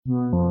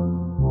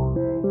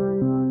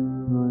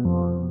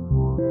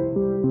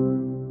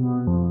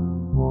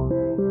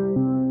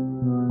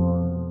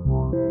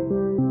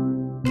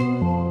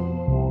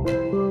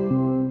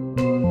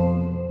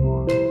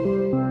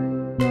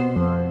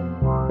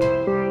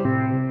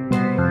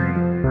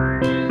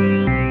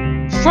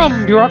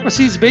From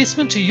bureaucracy's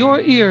basement to your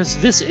ears,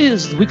 this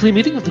is the weekly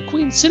meeting of the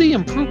Queen City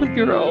Improvement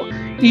Bureau.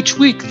 Each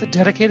week, the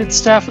dedicated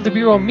staff of the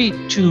Bureau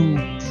meet to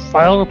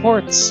file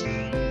reports,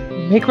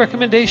 make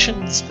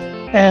recommendations,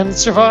 and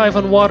survive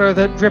on water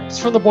that drips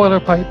from the boiler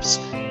pipes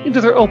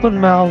into their open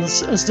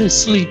mouths as they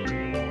sleep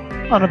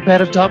on a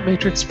bed of dot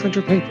matrix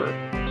printer paper.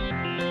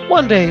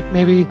 One day,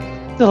 maybe,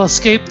 they'll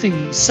escape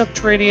the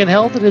subterranean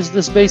hell that is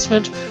this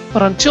basement,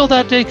 but until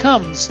that day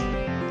comes,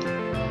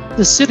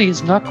 the city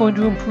is not going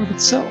to improve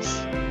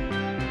itself.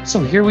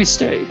 So here we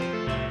stay,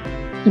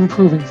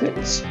 improving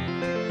things.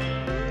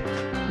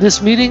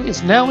 This meeting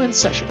is now in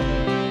session.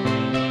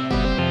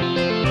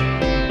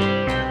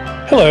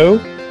 Hello.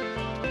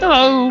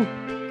 Hello.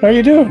 How are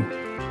you doing?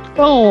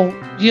 Oh,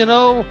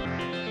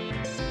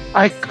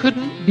 I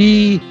couldn't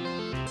be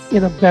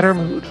in a better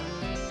mood.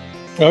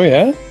 Oh,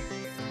 yeah?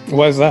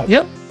 Why is that?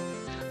 Yep.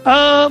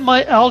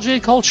 My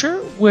algae culture,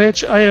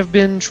 which I have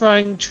been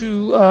trying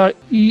to,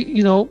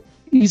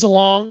 ease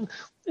along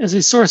as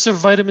a source of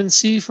vitamin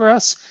C for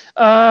us,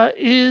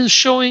 is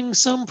showing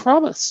some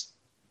promise.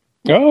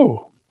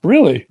 Oh,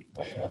 really?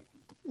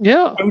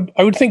 Yeah.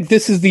 I would think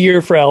this is the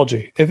year for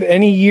algae. If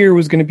any year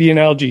was going to be an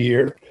algae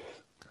year.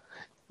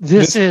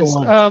 This is.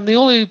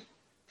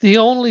 The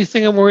only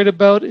thing I'm worried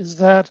about is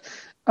that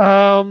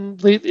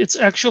it's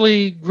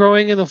actually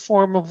growing in the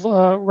form of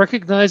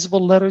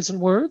recognizable letters and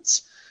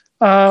words,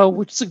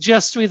 which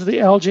suggests to me that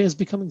the algae is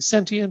becoming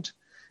sentient.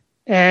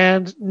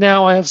 And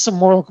now I have some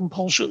moral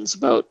compulsions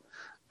about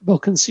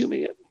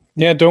consuming it.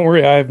 Yeah, don't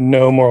worry. I have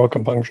no moral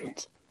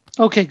compunctions.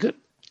 Okay, good.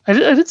 I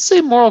didn't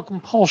say moral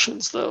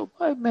compulsions, though.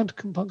 I meant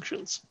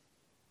compunctions.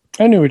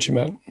 I knew what you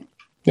meant.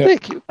 Yeah.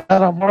 Thank you.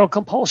 Not a moral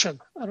compulsion.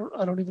 I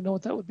don't even know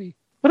what that would be.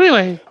 But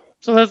anyway,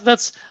 so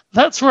that's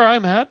where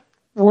I'm at,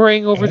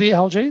 worrying over the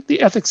algae,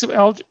 the ethics of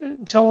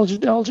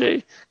intelligent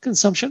algae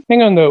consumption.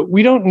 Hang on, though.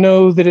 We don't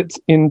know that it's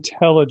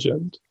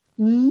intelligent.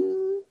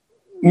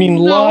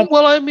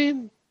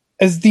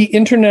 As the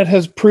internet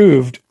has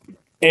proved,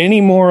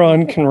 any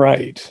moron can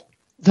write.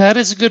 That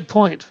is a good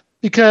point,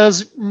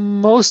 because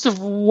most of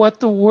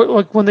what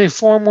when they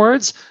form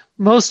words,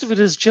 most of it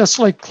is just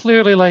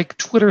clearly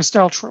Twitter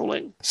style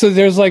trolling. So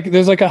there's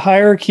a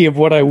hierarchy of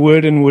what I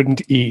would and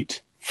wouldn't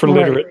eat for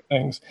literate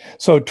things.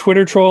 So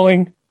Twitter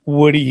trolling,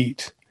 would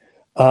eat.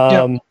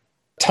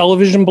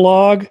 Television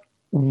blog,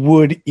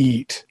 would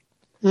eat.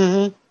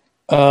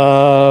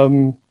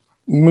 Mm-hmm.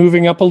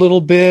 Moving up a little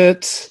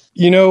bit,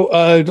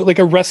 like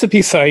a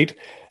recipe site,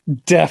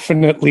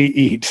 definitely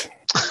eat.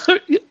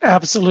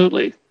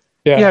 Absolutely.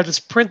 Yeah,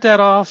 just print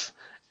that off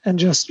and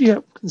just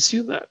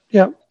consume that.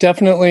 Yeah.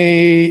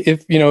 Definitely.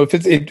 If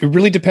it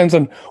really depends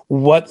on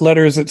what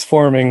letters it's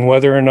forming,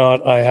 whether or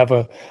not I have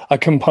a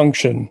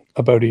compunction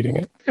about eating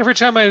it. Every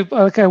time I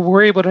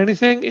worry about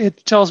anything,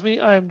 it tells me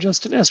I'm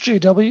just an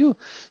SJW.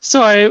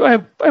 So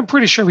I'm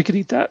pretty sure we could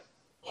eat that.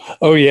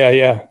 Oh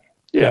yeah.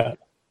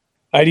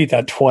 I'd eat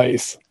that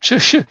twice.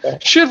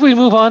 Should we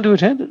move on to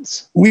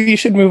attendance? We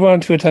should move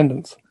on to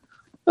attendance.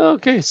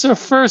 Okay, so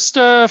first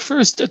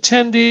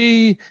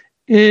attendee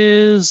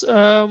is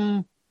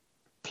Planche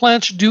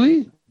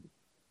Dewey.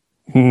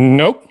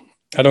 Nope,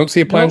 I don't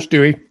see a Planche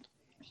Dewey.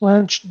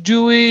 Planche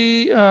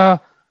Dewey. Are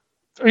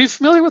you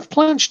familiar with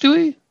Planche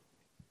Dewey?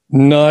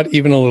 Not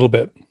even a little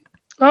bit.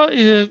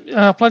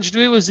 Planche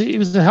Dewey was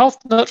a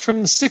health nut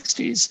from the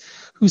 '60s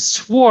who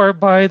swore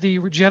by the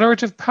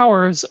regenerative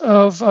powers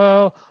of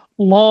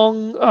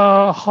long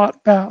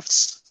hot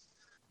baths.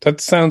 That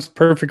sounds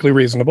perfectly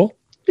reasonable.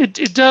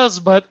 It does,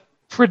 but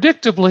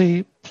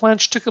predictably,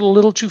 Planche took it a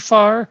little too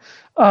far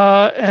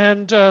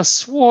and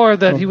swore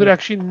that he would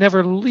actually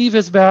never leave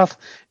his bath,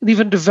 and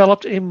even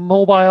developed a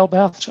mobile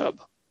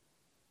bathtub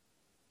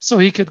so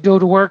he could go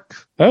to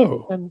work.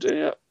 Oh. And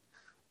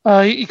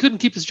he couldn't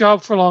keep his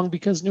job for long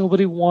because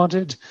nobody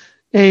wanted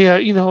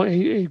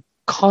a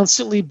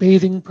constantly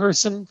bathing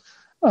person,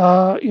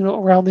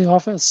 around the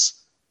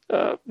office,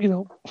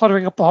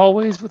 cluttering up the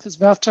hallways with his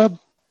bathtub.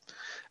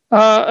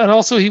 And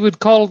also he would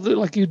call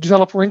you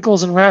develop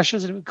wrinkles and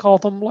rashes, and he would call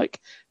them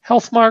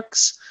health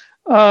marks.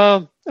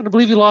 And I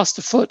believe he lost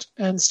a foot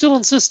and still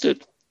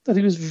insisted that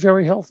he was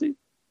very healthy.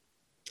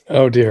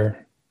 Oh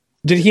dear.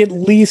 Did he at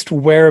least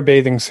wear a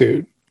bathing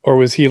suit, or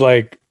was he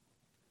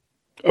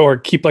or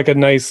keep a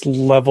nice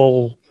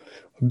level,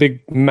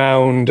 big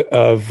mound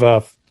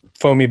of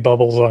foamy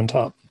bubbles on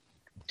top?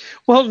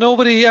 Well,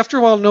 after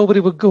a while,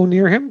 nobody would go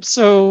near him.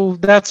 So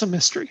that's a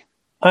mystery.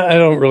 I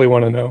don't really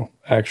want to know,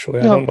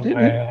 actually. I don't know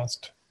why I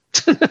asked.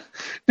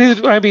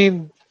 I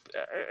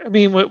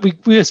mean,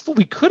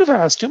 we could have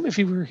asked him if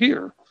he were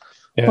here,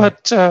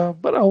 but oh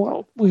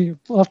well,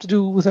 we'll have to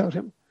do without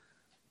him.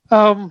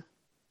 Hold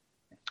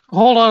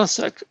on a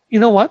sec. You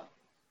know what?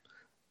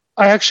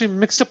 I actually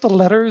mixed up the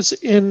letters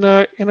in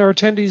our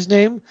attendee's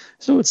name,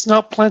 so it's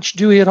not Planche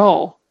Dewey at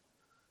all.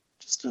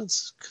 Just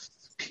as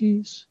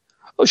P's.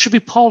 Oh, it should be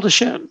Paul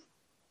Deschênes.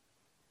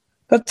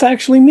 That's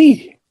actually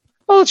me.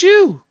 Oh, it's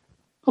you.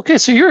 Okay,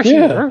 so you're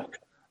here.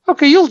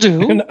 Okay, you'll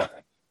do.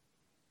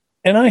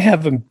 And I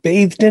haven't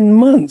bathed in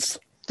months.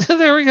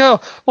 There we go.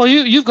 Well,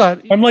 you've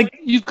got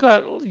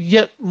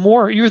yet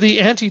more. You're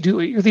the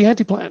anti-Dewey. You're the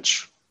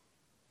anti-Blanche.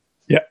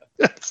 Yeah.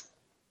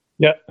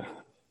 Yeah.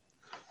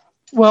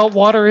 Well,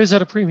 water is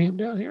at a premium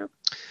down here.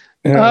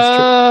 Yeah, that's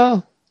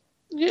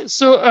true. Yeah,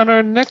 so on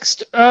our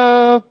next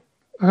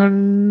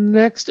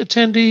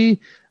attendee,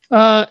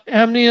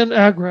 Amnion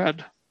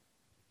Agrad.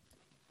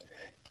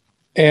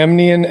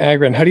 Amnion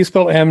Agran. How do you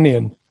spell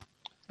Amnion?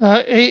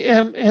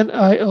 Amnion.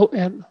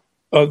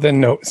 Oh,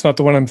 then no, it's not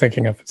the one I'm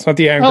thinking of. It's not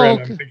the Agran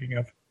I'm thinking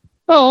of.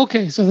 Oh,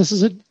 okay. So this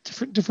is a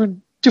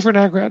different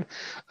Agrad.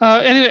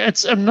 Anyway,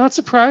 I'm not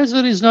surprised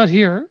that he's not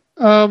here,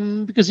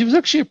 because he was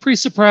actually a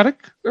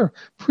pre-Socratic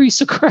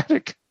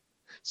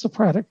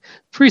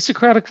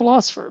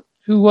philosopher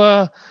who,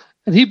 and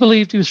he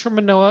believed, he was from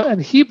Manoa,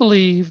 and he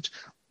believed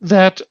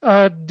that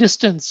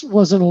distance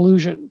was an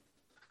illusion,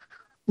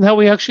 and that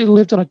we actually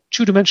lived on a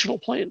two-dimensional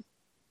plane.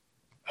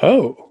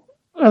 Oh.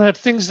 And that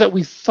things that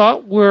we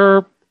thought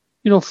were,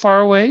 far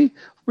away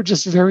were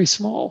just very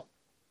small.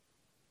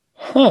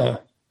 Huh.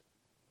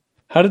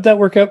 How did that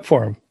work out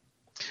for him?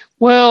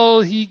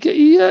 Well, he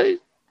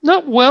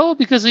not well,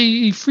 because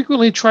he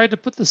frequently tried to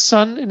put the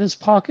sun in his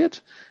pocket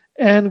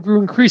and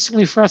grew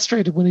increasingly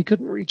frustrated when he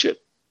couldn't reach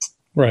it.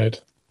 Right.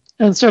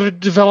 And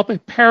started to develop a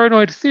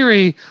paranoid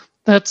theory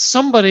that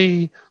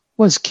somebody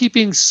was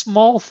keeping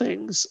small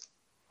things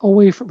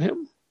away from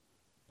him.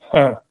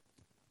 Huh.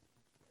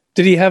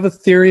 Did he have a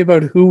theory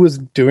about who was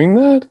doing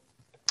that?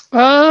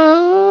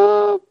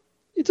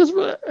 It does.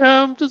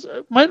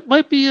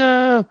 Might be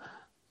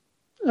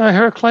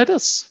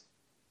Heraclitus.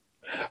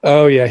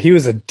 Oh yeah, he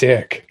was a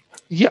dick.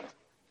 Yeah.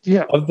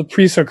 Of the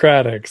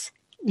pre-Socratics.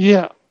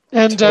 Yeah,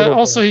 and Totally.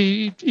 Also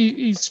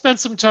he spent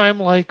some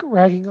time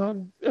ragging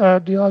on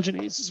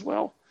Diogenes as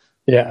well.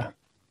 Yeah.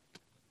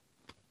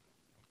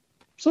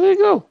 So there you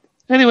go.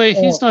 Anyway,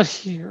 he's not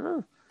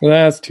here.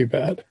 That's too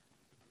bad.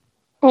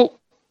 Oh,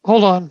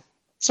 hold on.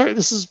 Sorry,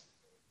 this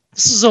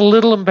is a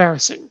little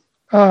embarrassing.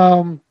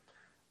 Amnion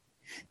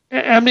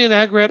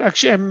Agrad,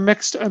 actually, I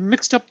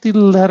mixed up the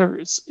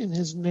letters in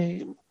his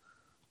name.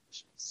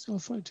 So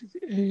if I do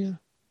the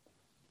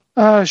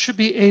A, should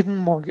be Aidan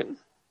Morgan.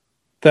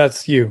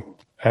 That's you,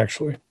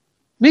 actually.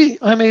 Me,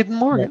 I'm Aidan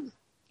Morgan. Yeah,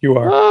 you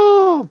are.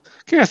 Oh,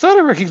 okay. I thought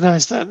I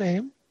recognized that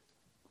name.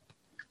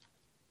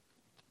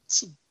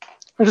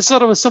 I just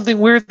thought it was something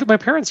weird that my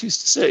parents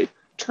used to say.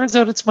 Turns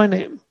out it's my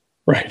name.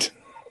 Right.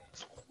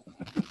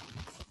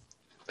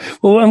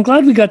 Well, I'm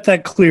glad we got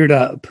that cleared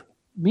up.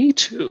 Me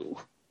too.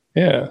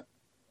 Yeah.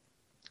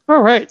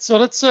 All right. So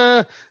let's.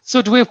 So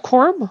do we have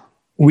quorum?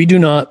 We do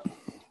not.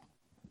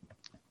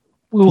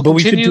 We will but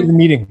continue. We should do the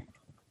meeting.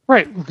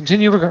 Right. We'll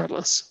continue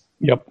regardless.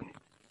 Yep.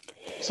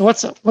 So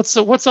what's up? What's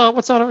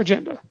on our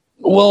agenda?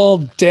 Well,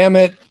 damn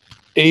it,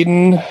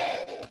 Aiden.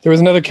 There was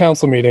another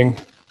council meeting.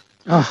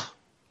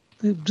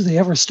 Do they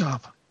ever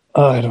stop?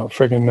 I don't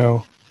friggin'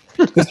 know.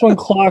 This one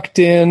clocked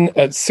in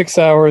at 6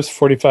 hours,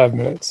 45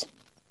 minutes.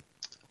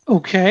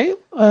 Okay.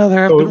 There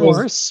have been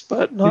worse,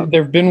 but not.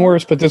 There have been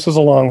worse, but this was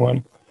a long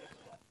one.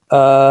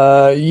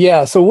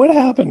 Yeah, so what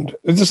happened?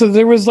 So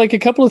there was a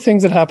couple of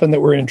things that happened that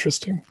were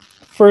interesting.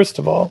 First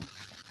of all,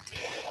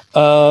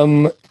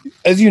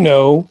 as you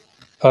know,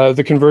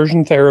 the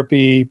conversion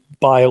therapy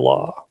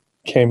bylaw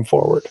came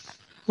forward.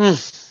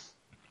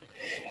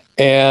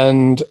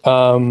 And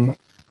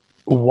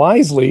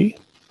wisely,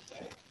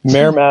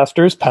 Mayor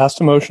Masters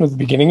passed a motion at the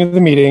beginning of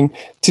the meeting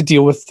to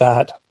deal with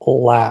that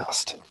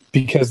last,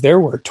 because there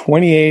were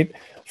 28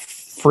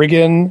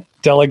 friggin'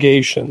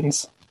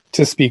 delegations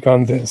to speak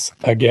on this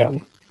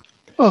again.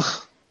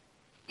 Ugh.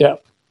 Yeah.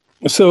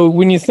 So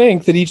when you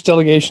think that each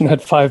delegation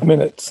had 5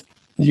 minutes,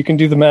 you can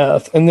do the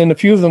math. And then a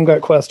few of them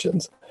got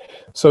questions.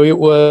 So it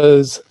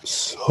was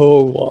so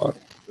long.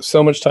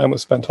 So much time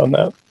was spent on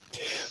that.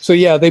 So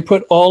yeah, they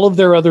put all of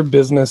their other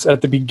business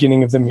at the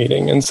beginning of the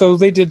meeting. And so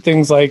they did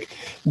things like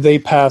they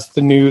passed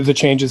the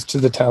changes to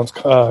the town's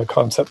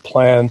concept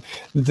plan.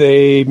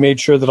 They made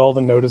sure that all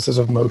the notices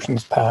of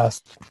motions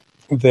passed.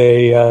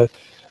 They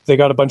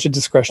got a bunch of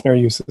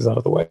discretionary uses out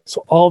of the way.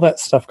 So all that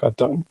stuff got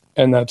done.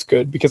 And that's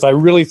good, because I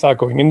really thought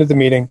going into the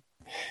meeting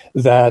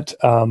that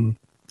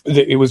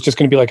it was just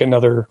going to be like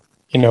another,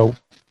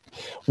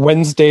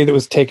 Wednesday that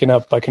was taken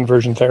up by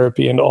conversion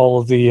therapy, and all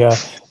of the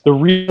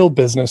real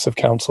business of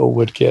council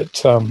would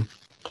get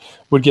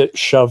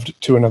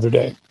shoved to another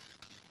day.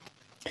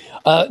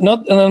 I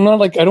don't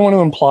want to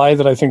imply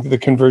that I think that the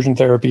conversion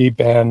therapy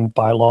ban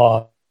by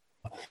law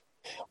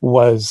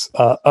was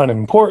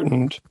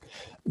unimportant,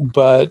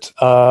 but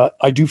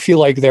I do feel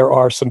like there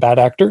are some bad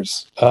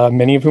actors,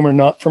 many of whom are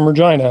not from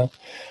Regina,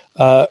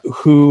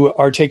 who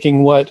are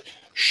taking what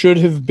should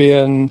have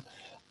been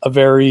a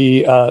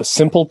very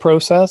simple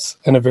process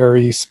and a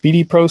very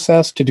speedy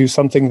process to do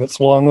something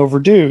that's long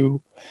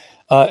overdue,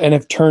 and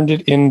have turned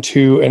it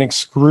into an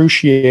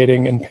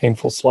excruciating and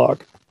painful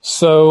slog.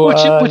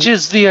 So, which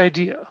is the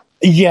idea.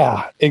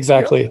 Yeah,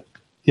 exactly.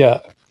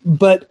 Yeah.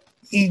 But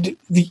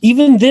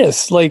even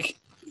this,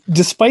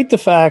 despite the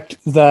fact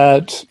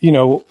that,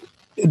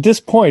 at this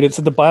point, it's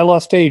at the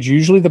bylaw stage.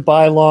 Usually the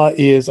bylaw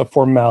is a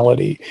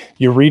formality.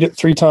 You read it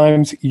 3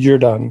 times, you're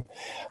done.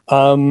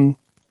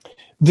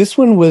 This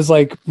one was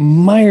like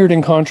mired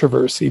in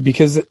controversy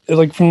because,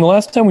 like, from the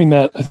last time we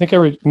met, I think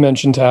I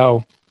mentioned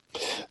how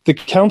the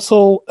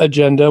council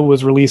agenda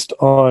was released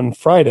on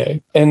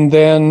Friday, and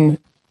then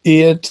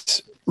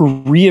it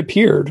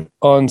reappeared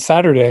on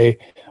Saturday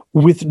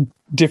with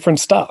different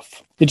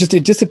stuff.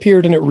 It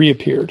disappeared and it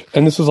reappeared.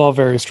 And this was all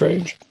very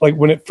strange. Like,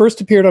 when it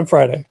first appeared on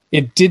Friday,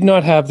 it did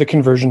not have the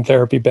conversion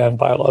therapy ban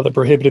bylaw, the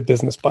prohibited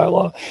business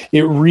bylaw.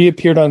 It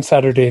reappeared on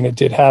Saturday and it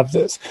did have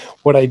this.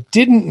 What I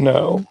didn't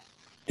know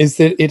is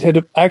that it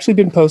had actually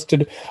been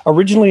posted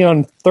originally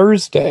on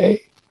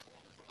Thursday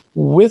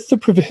with the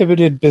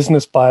prohibited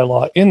business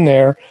bylaw in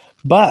there,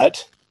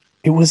 but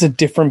it was a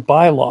different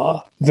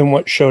bylaw than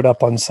what showed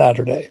up on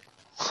Saturday.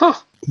 Huh.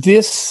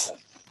 This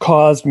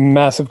caused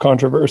massive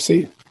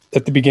controversy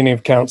at the beginning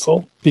of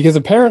council, because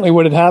apparently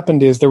what had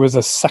happened is there was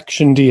a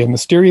Section D, a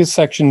mysterious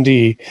Section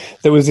D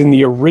that was in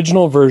the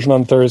original version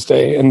on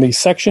Thursday, and the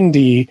Section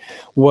D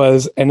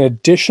was an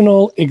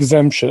additional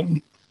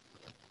exemption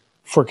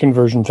for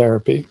conversion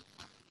therapy.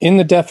 In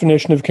the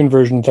definition of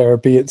conversion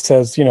therapy, it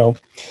says,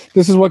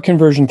 this is what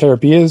conversion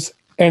therapy is,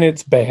 and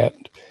it's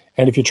banned.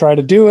 And if you try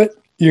to do it,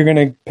 you're going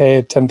to pay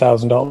a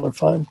 $10,000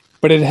 fine.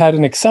 But it had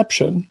an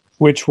exception,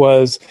 which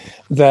was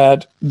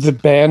that the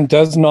ban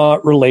does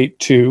not relate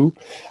to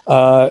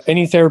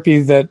any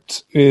therapy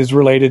that is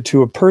related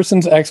to a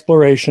person's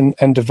exploration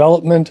and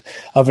development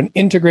of an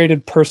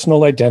integrated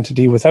personal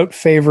identity without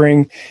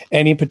favoring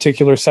any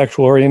particular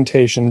sexual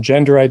orientation,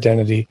 gender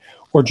identity,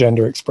 or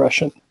gender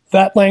expression.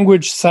 That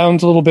language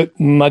sounds a little bit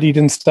muddied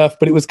and stuff,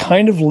 but it was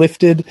kind of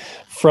lifted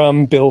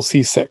from Bill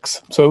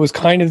C-6. So it was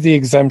kind of the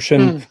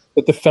exemption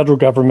that the federal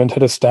government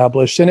had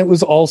established. And it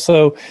was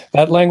also,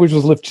 that language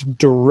was lifted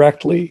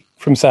directly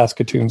from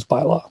Saskatoon's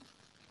bylaw.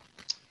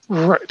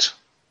 Right.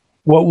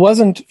 What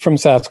wasn't from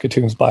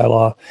Saskatoon's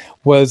bylaw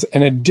was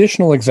an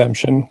additional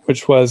exemption,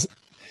 which was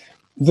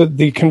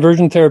the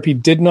conversion therapy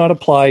did not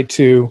apply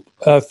to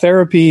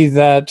therapy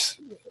that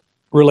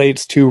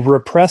relates to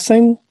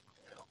repressing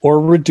or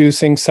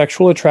reducing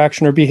sexual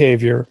attraction or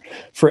behavior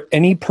for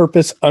any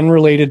purpose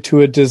unrelated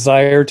to a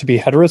desire to be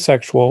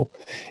heterosexual,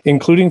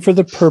 including for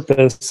the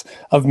purpose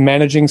of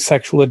managing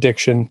sexual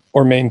addiction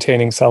or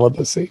maintaining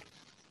celibacy.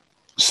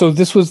 So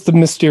this was the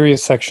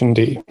mysterious Section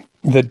D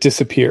that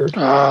disappeared.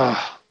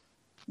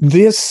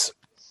 This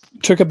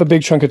took up a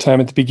big chunk of time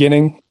at the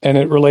beginning, and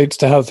it relates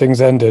to how things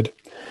ended.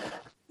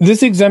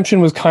 This exemption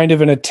was kind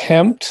of an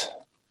attempt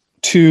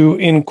to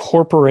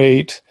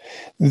incorporate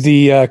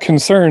the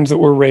concerns that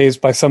were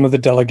raised by some of the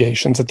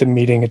delegations at the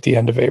meeting at the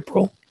end of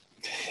April.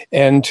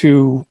 And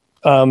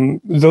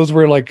those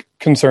were like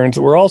concerns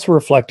that were also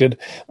reflected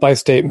by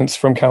statements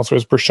from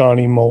Councillors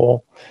Brashani,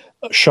 Mole,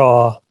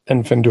 Shaw,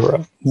 and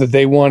Findura, that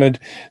they wanted,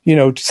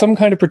 some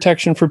kind of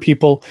protection for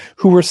people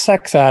who were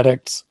sex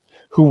addicts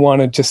who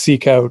wanted to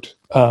seek out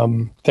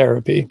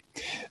therapy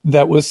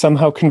that was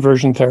somehow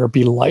conversion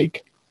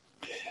therapy-like.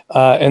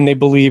 And they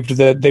believed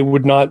that they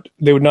would not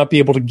be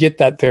able to get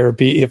that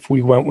therapy if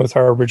we went with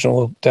our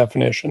original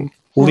definition.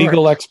 Right.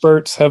 Legal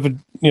experts have,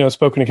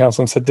 spoken to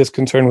council and said this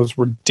concern was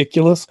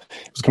ridiculous.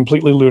 It was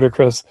completely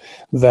ludicrous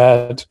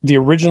that the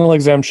original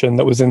exemption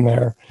that was in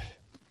there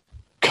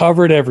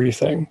covered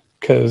everything,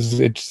 because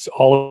it's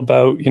all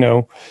about,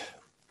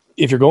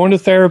 if you're going to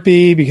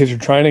therapy because you're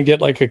trying to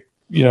get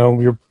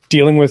you're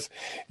dealing with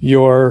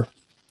your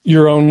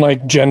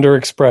own gender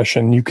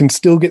expression, you can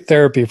still get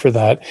therapy for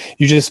that.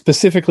 You just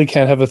specifically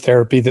can't have a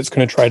therapy that's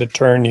going to try to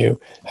turn you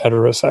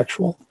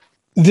heterosexual.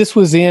 This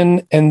was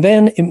in, and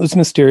then it was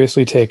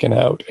mysteriously taken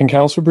out. And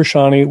Councillor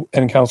Brashani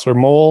and Councillor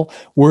Mole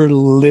were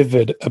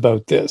livid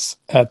about this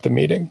at the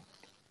meeting.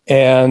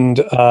 And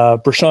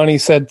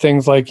Brashani said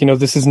things like,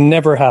 this has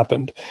never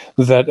happened,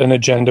 that an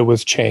agenda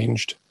was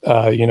changed,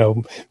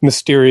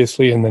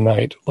 mysteriously in the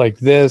night like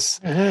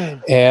this.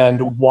 Mm-hmm.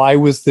 And why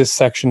was this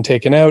section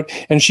taken out?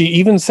 And she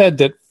even said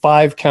that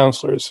 5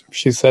 councillors,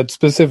 she said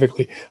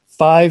specifically,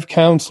 5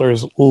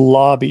 councillors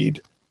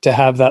lobbied to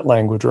have that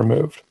language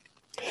removed.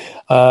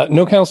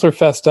 No councillor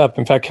fessed up.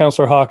 In fact,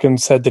 Councillor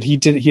Hawkins said that he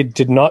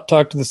did not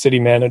talk to the city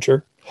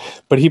manager,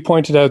 but he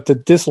pointed out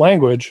that this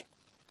language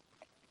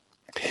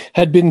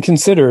had been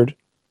considered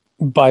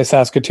by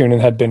Saskatoon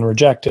and had been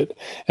rejected.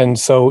 And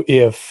so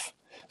if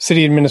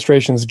city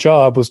administration's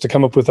job was to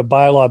come up with a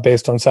bylaw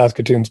based on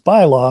Saskatoon's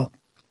bylaw,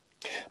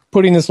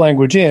 putting this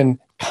language in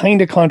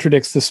kind of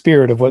contradicts the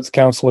spirit of what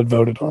council had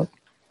voted on.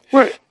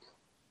 Right.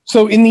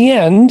 So in the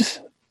end,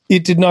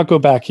 it did not go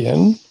back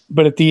in,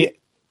 but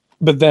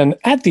then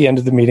at the end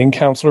of the meeting,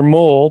 Councillor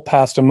Mole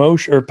passed an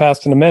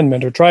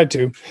amendment, or tried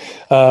to,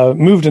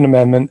 moved an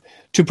amendment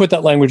to put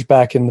that language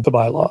back in the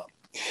bylaw.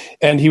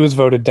 And he was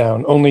voted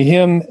down. Only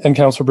him and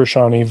Councillor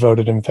Brashani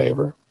voted in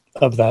favor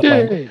of that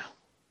language.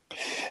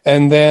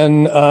 And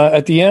then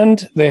at the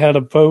end, they had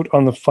a vote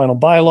on the final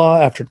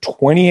bylaw after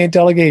 28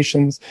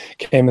 delegations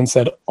came and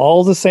said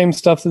all the same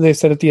stuff that they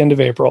said at the end of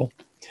April.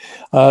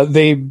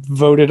 They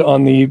voted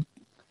on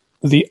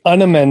the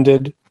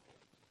unamended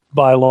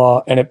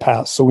bylaw, and it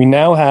passed. So we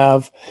now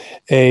have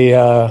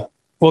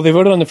well, they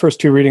voted on the first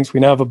two readings. We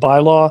now have a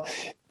bylaw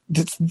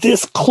that's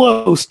this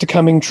close to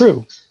coming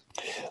true.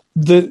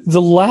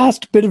 The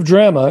last bit of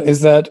drama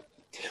is that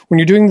when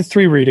you're doing the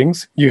three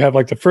readings, you have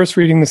like the first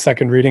reading, the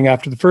second reading.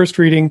 After the first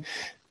reading,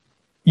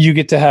 you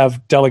get to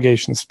have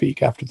delegations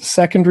speak. After the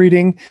second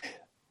reading,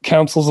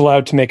 council's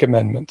allowed to make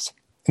amendments.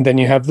 And then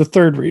you have the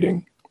third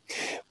reading.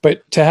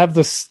 But to have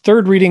the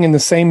third reading in the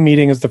same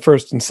meeting as the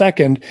first and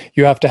second,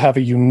 you have to have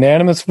a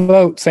unanimous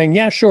vote saying,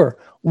 yeah, sure,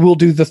 we'll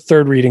do the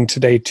third reading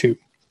today too,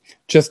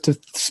 just to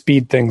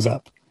speed things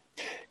up.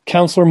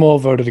 Councillor Moll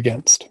voted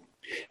against.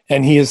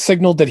 And he has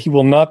signaled that he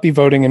will not be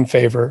voting in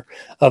favor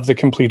of the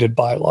completed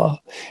bylaw.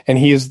 And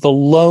he is the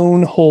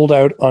lone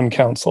holdout on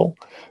council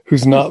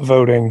who's not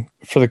voting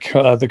for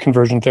the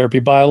conversion therapy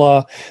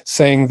bylaw,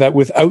 saying that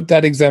without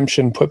that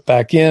exemption put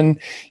back in,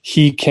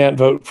 he can't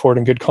vote for it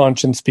in good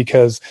conscience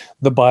because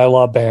the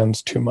bylaw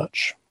bans too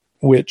much,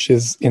 which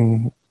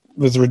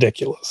was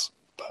ridiculous.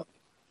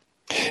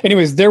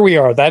 Anyways, there we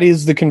are. That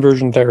is the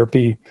conversion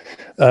therapy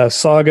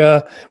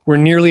saga. We're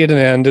nearly at an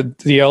end. At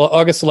the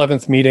August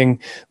 11th meeting,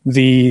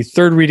 the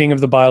third reading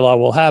of the bylaw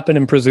will happen,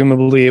 and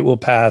presumably it will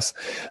pass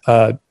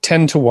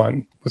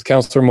 10-1, with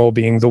Councillor Moll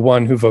being the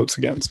one who votes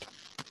against.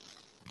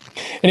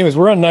 Anyways,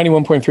 we're on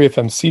 91.3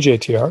 FM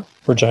CJTR,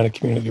 Regina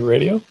Community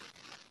Radio.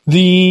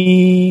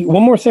 The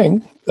one more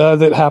thing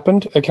that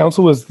happened at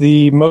council was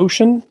the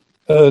motion,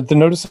 the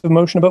notice of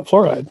motion about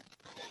fluoride.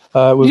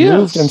 Was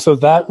moved, and so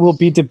that will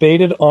be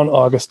debated on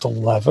August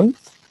 11th.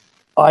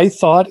 I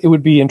thought it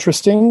would be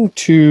interesting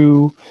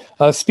to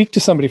speak to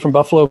somebody from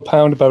Buffalo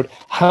Pound about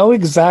how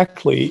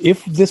exactly,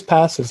 if this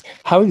passes,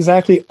 how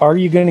exactly are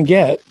you going to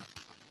get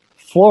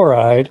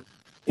fluoride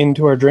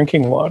into our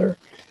drinking water?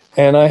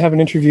 And I have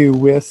an interview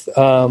with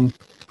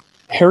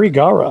Harry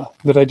Gara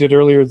that I did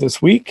earlier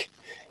this week.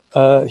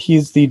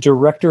 He's the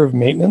director of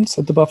maintenance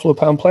at the Buffalo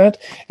Pound plant,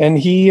 and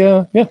he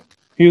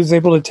was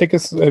able to take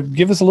us,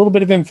 give us a little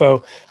bit of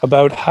info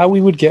about how we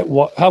would get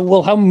how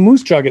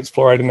Moose Jaw gets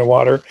fluoride in the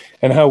water,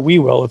 and how we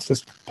will if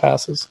this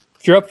passes.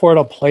 If you're up for it,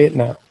 I'll play it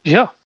now.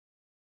 Yeah.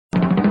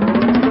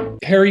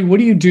 Harry, what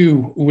do you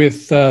do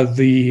with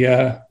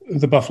the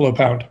Buffalo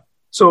Pound?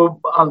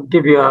 So I'll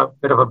give you a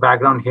bit of a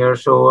background here.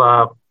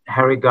 So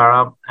Harry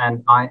Gara,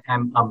 and I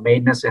am a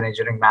maintenance and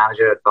engineering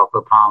manager at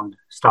Buffalo Pound.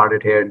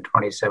 Started here in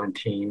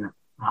 2017.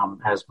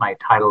 As my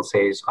title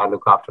says, I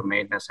look after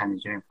maintenance and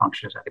engineering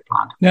functions at the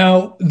plant.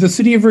 Now, the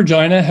city of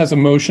Regina has a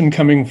motion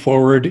coming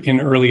forward in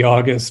early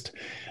August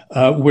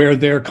where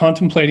they're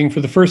contemplating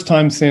for the first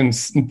time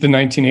since the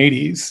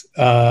 1980s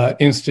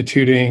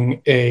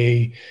instituting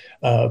a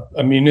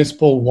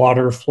municipal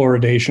water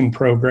fluoridation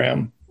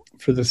program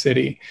for the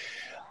city.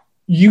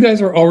 You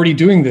guys are already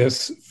doing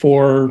this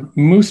for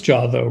Moose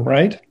Jaw, though,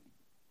 right?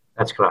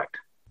 That's correct.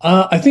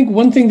 I think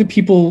one thing that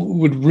people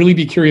would really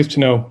be curious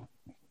to know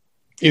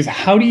is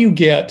how do you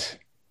get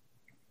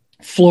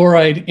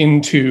fluoride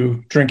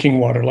into drinking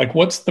water? Like,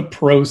 what's the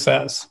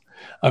process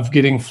of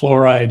getting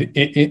fluoride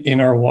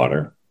in our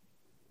water?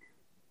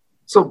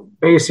 So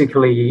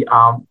basically,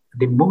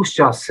 the Moose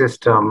Jaw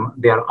system,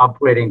 they are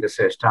upgrading the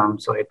system.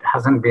 So it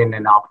hasn't been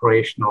in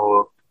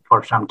operational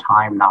for some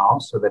time now.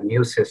 So the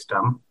new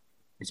system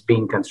is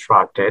being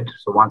constructed.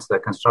 So once the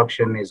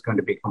construction is going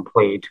to be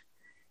complete,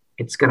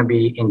 it's going to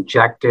be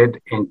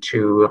injected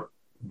into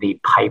the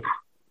pipe,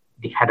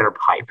 the header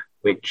pipe,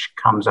 which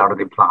comes out of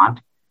the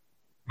plant,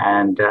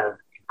 and it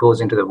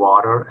goes into the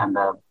water, and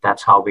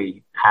that's how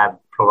we add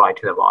fluoride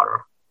to the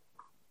water.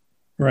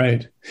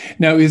 Right.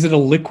 Now, is it a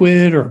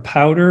liquid or a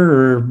powder,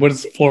 or what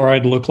does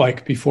fluoride look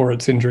like before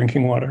it's in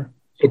drinking water?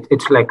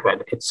 It's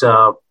liquid. It's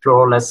a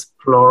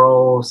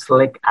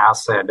fluorosilicic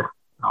acid.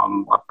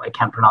 I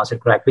can't pronounce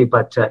it correctly,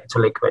 but it's a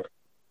liquid.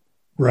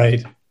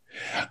 Right.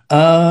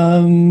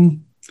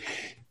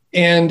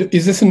 And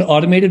is this an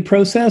automated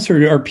process,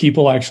 or are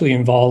people actually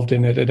involved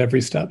in it at every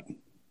step?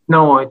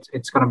 No,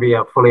 it's going to be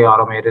a fully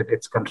automated.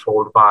 It's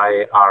controlled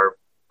by our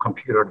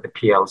computer, the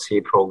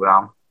PLC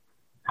program.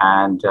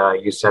 And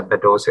you set the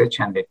dosage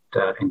and it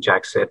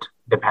injects it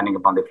depending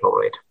upon the flow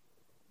rate.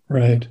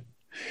 Right.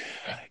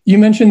 You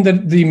mentioned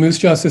that the Moose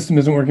Jaw system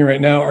isn't working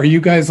right now. Are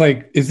you guys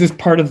is this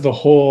part of the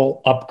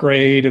whole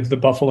upgrade of the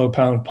Buffalo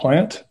Pound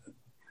plant?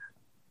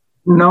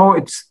 No,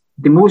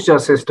 the Moose Jaw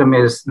system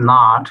is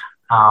not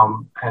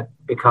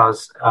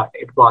because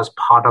it was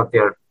part of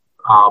their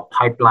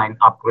pipeline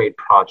upgrade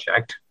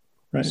project.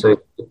 Right. So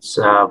it's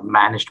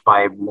managed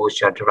by Moose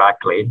Jaw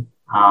directly,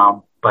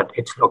 but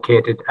it's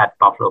located at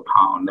Buffalo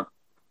Pound.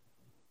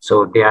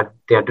 So they are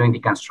doing the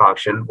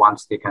construction.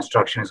 Once the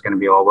construction is going to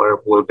be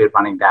over, we'll be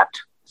running that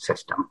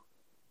system.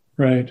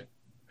 Right.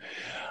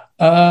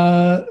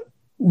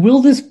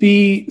 Will this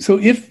be so?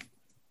 If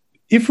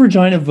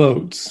Regina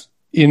votes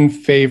in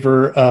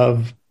favor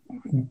of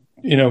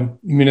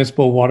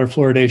municipal water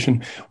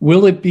fluoridation,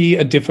 will it be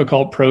a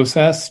difficult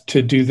process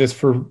to do this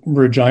for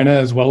Regina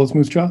as well as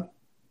Moose Jaw?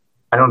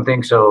 I don't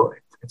think so.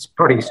 It's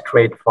pretty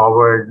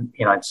straightforward.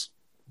 It's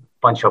a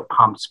bunch of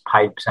pumps,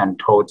 pipes, and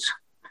totes.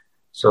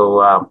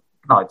 So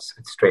no, it's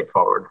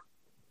straightforward.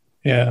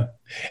 Yeah.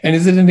 And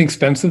is it an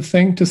expensive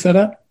thing to set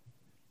up?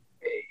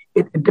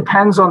 It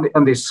depends on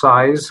the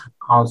size.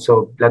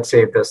 Also, let's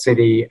say if the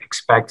city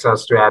expects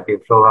us to add the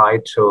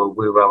fluoride, so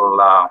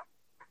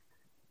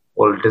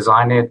we'll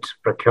design it,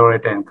 procure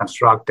it, and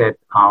construct it.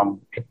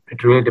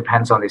 It really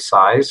depends on the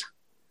size.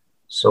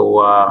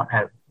 So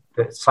and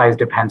the size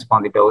depends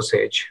upon the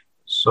dosage.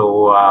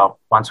 So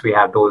once we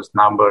have those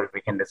numbers,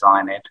 we can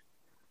design it.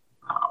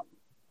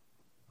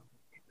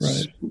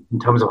 Right. In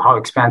terms of how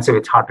expensive,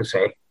 it's hard to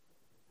say.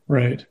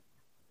 Right.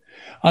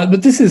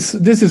 But this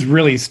is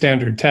really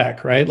standard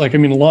tech, right? Like, I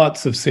mean,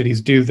 lots of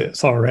cities do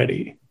this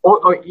already.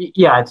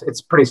 Yeah,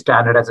 it's pretty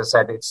standard. As I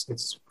said,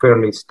 it's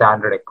fairly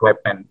standard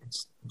equipment.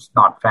 It's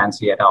not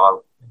fancy at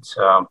all. It's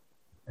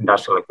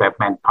industrial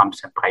equipment,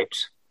 pumps and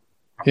pipes.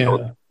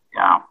 Yeah.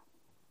 Yeah.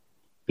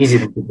 Easy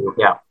to do.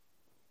 Yeah.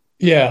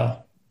 Yeah.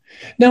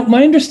 Now,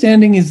 my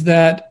understanding is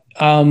that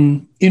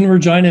in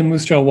Regina and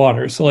Moose Jaw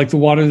water, so like the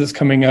water that's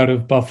coming out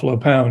of Buffalo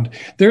Pound,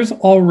 there's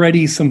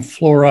already some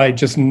fluoride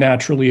just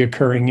naturally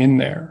occurring in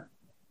there.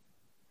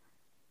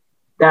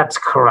 That's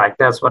correct.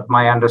 That's what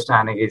my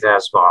understanding is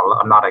as well.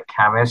 I'm not a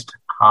chemist,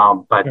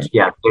 but Sure.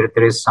 yeah,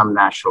 there is some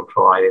natural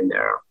fluoride in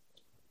there.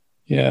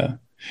 Yeah.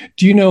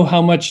 Do you know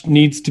how much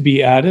needs to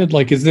be added?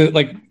 Like, is it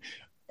like,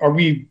 are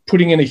we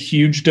putting in a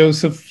huge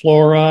dose of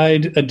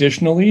fluoride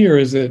additionally, or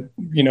is it,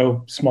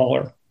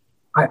 smaller?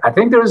 I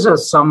think there is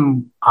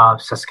some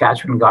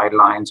Saskatchewan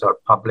guidelines or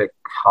public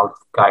health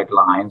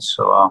guidelines.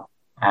 So,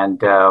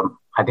 and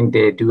I think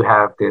they do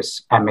have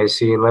this MAC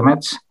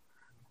limits.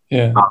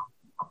 Yeah.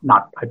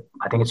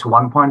 I think it's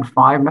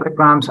 1.5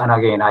 milligrams. And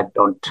again, I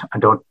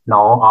don't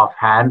know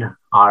offhand.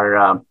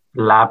 Our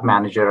lab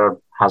manager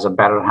has a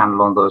better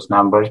handle on those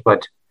numbers,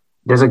 but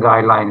there's a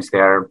guidelines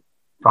there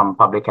from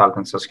public health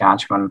in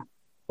Saskatchewan,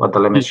 what the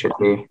limit should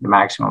be, the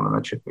maximum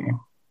limit should be.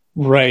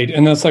 Right.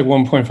 And that's like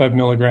 1.5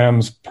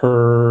 milligrams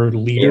per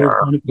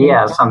liter.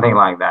 Yeah, something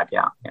like that.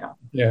 Yeah.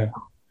 Yeah.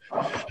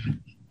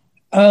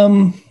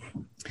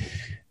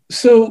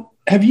 So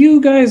have you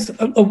guys,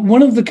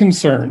 one of the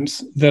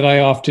concerns that I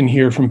often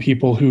hear from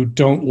people who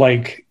don't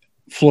like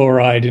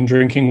fluoride in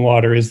drinking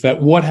water is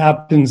that what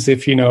happens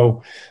if,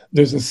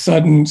 there's a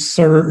sudden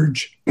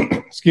surge,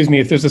 excuse me,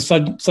 if there's a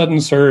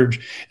sudden surge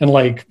and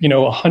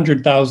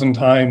 100,000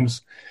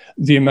 times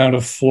the amount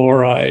of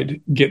fluoride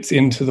gets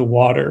into the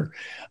water.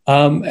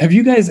 Have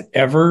you guys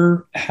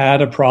ever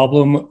had a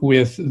problem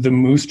with the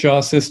Moose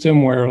Jaw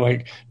system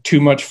where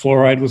too much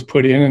fluoride was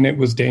put in and it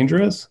was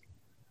dangerous?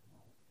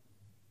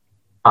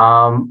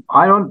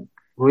 I don't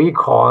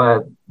recall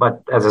it,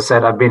 but as I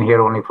said, I've been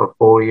here only for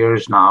 4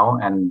 years now,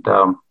 and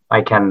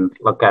I can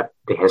look at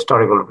the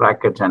historical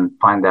records and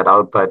find that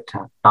out, but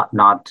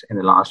not in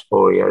the last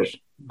 4 years.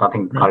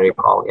 Nothing I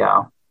recall.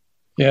 Yeah.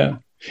 Yeah.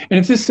 And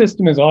if this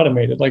system is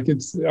automated,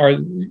 it's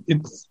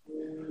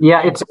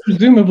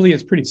presumably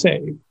it's pretty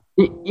safe.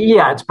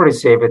 Yeah, it's pretty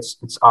safe.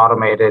 It's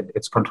automated.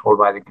 It's controlled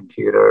by the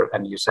computer,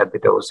 and you set the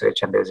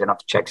dosage, and there's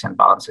enough checks and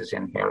balances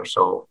in here,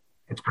 so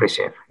it's pretty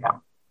safe. Yeah.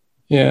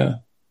 Yeah.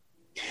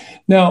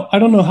 Now, I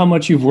don't know how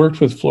much you've worked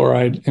with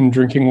fluoride in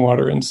drinking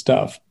water and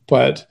stuff,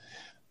 but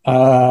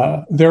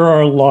there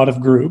are a lot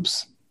of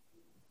groups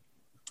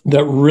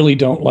that really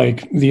don't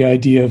like the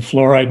idea of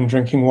fluoride in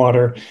drinking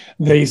water.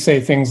 They say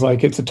things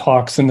like it's a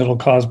toxin that'll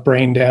cause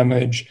brain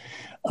damage.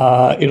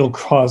 It'll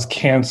cause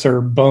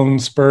cancer, bone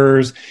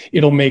spurs.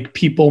 It'll make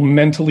people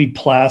mentally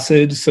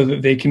placid so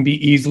that they can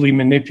be easily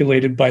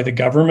manipulated by the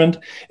government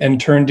and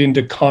turned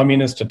into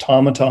communist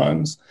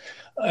automatons.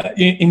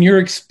 In your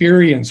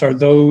experience, are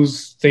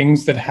those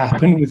things that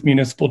happen with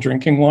municipal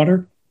drinking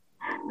water?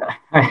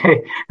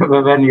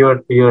 When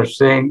you're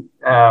saying,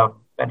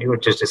 when you were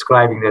just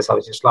describing this, I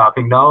was just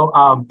laughing. No,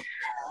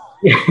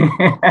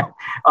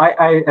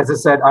 I as I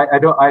said, I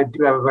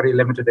do have a very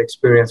limited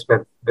experience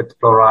with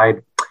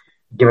fluoride.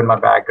 Given my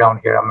background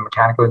here, I'm a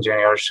mechanical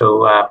engineer,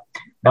 so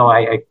no,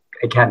 I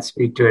can't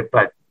speak to it,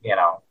 but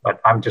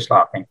I'm just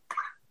laughing.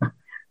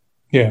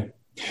 Yeah,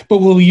 but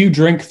will you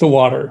drink the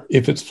water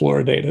if it's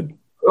fluoridated?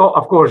 Oh,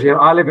 of course. Yeah,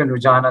 I live in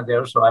Regina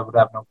there, so I would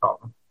have no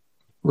problem.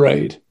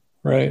 Right.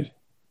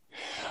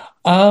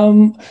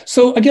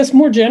 So I guess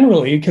more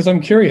generally, because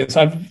I'm curious,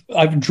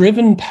 I've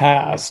driven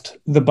past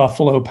the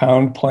Buffalo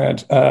Pound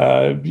plant,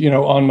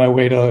 on my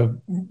way to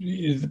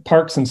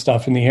parks and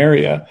stuff in the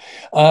area.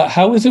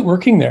 How is it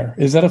working there?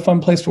 Is that a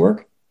fun place to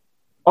work?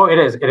 Oh, it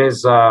is. It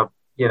is.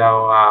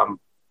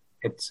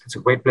 It's a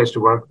great place to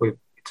work.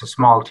 It's a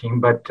small team,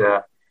 but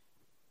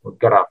we've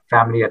got a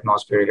family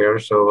atmosphere here.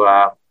 So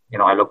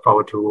I look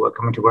forward to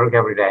coming to work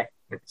every day.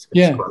 It's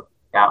yeah. Good.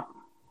 Yeah.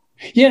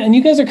 Yeah, and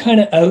you guys are kind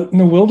of out in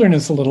the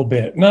wilderness a little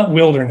bit. Not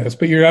wilderness,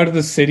 but you're out of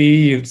the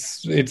city.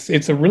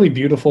 It's a really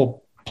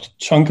beautiful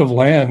chunk of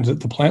land that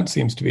the plant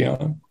seems to be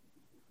on.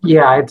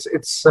 Yeah,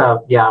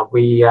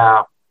 we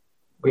are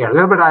a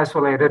little bit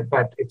isolated,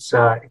 but it's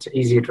an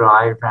easy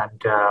drive,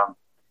 and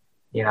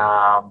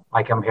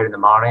I come here in the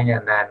morning,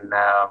 and then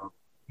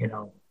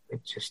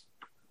it just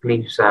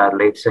leaves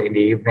late in the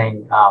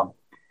evening.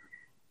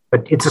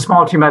 But it's a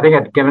small team. I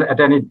think at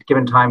any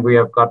given time, we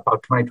have got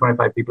about 20,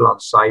 25 people on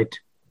site.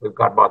 We've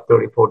got about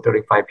 34,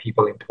 35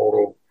 people in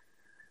total.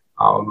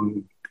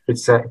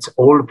 It's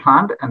old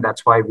plant, and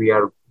that's why we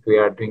are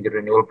doing the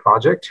renewal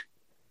project.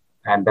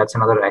 And that's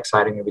another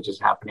exciting which is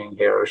happening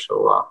here.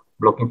 So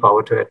looking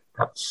forward to it.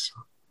 That's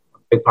a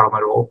big part of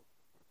my role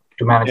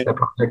to manage the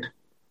project.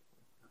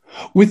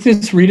 With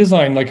this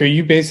redesign, like, are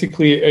you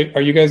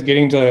guys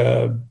getting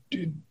to,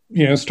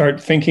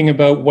 start thinking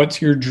about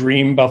what's your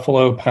dream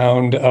Buffalo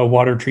Pound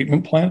water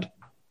treatment plant?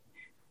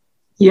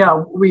 Yeah,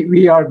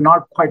 we are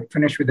not quite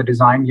finished with the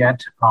design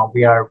yet.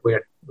 We are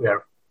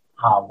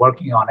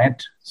working on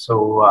it.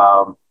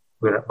 So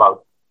we're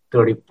about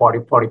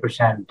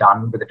 40%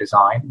 done with the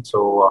design.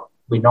 So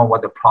we know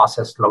what the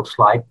process looks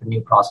like, the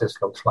new process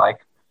looks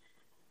like.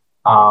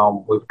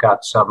 We've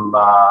got some,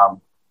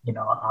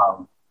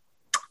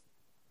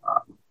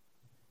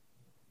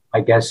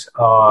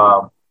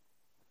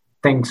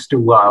 things to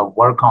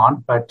work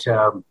on, but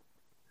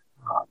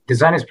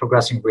design is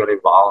progressing really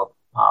well.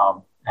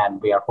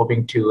 And we are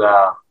hoping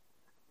to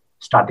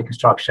start the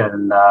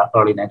construction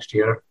early next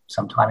year,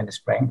 sometime in the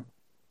spring.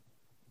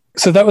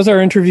 So that was our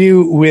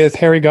interview with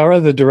Harry Gara,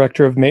 the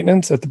Director of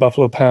Maintenance at the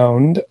Buffalo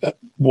Pound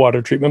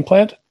Water Treatment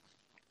Plant.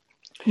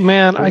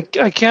 Man, I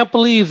can't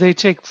believe they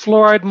take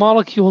fluoride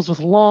molecules with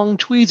long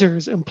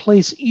tweezers and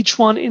place each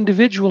one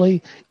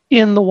individually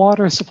in the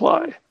water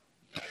supply.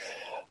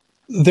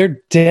 They're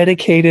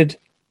dedicated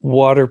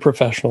water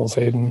professionals,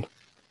 Aidan.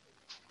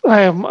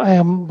 I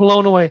am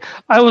blown away.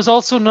 I was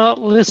also not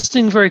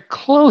listening very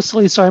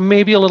closely, so I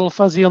may be a little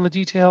fuzzy on the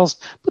details,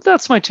 but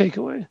that's my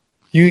takeaway.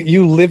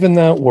 You live in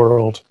that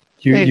world.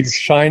 You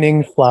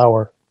shining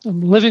flower.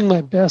 I'm living my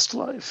best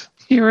life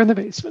here in the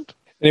basement.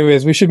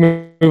 Anyways, we should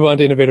move on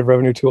to innovative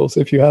revenue tools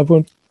if you have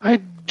one. I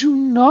do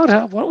not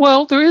have one.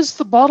 Well, there is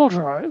the bottle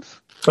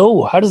drive.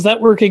 Oh, how does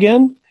that work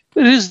again?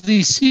 It is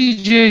the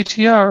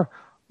CJTR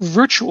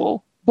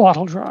virtual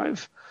bottle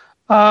drive.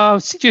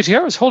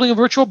 CJTR is holding a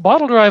virtual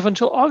bottle drive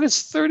until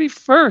August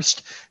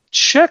 31st.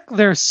 Check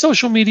their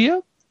social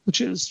media,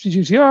 which is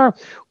CJTR,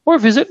 or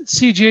visit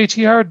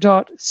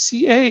cjtr.ca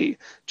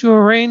to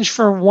arrange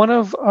for one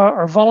of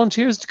our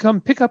volunteers to come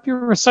pick up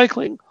your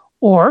recycling.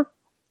 Or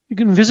you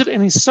can visit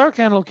any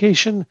Sarcan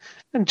location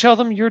and tell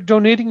them you're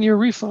donating your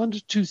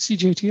refund to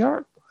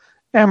CJTR.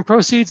 And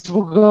proceeds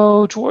will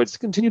go towards the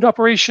continued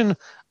operation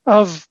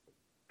of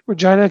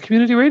Regina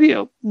Community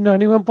Radio,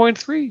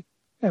 91.3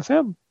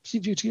 FM,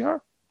 CJTR.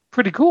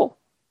 Pretty cool,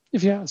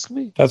 if you ask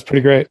me. That's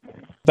pretty great.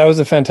 That was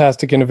a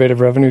fantastic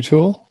innovative revenue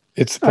tool.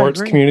 It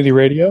supports community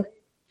radio.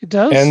 It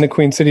does. And the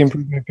Queen City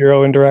Improvement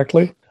Bureau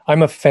indirectly.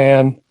 I'm a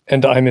fan,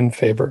 and I'm in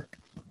favor.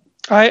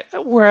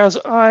 Whereas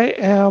I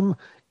am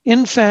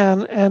in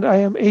fan, and I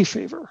am a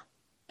favor.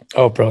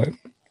 Oh, brilliant.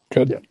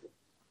 Good. Yeah.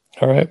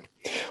 All right.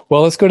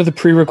 Well, let's go to the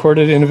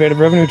pre-recorded innovative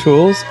revenue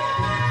tools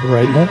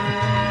right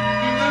now.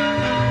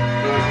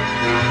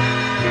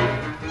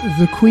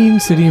 The Queen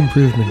City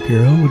Improvement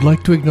Bureau would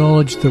like to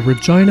acknowledge the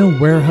Regina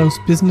Warehouse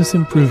Business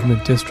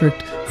Improvement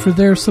District for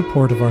their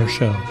support of our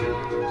show.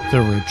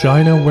 The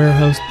Regina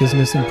Warehouse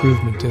Business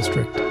Improvement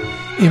District,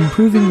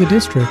 improving the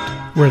district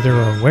where there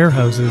are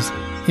warehouses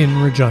in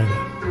Regina.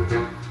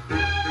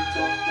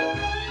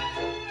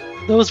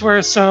 Those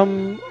were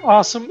some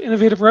awesome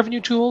innovative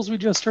revenue tools we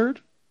just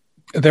heard.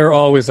 They're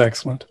always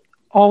excellent.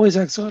 Always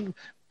excellent.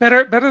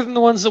 Better than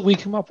the ones that we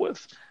come up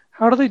with.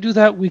 How do they do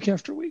that week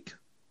after week?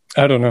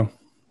 I don't know.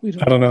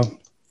 I don't know.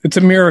 It's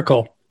a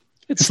miracle.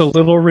 It's a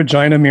little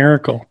Regina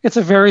miracle. It's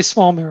a very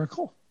small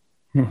miracle.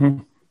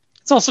 Mm-hmm.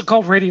 It's also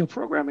called radio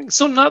programming,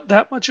 so not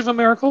that much of a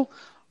miracle,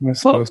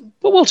 but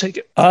we'll take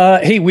it.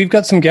 Hey, we've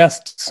got some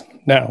guests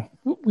now.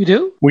 We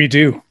do? We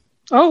do.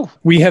 Oh.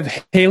 We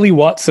have Haley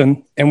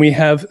Watson and we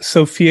have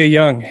Sophia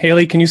Young.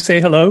 Haley, can you say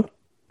hello?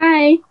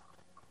 Hi.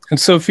 And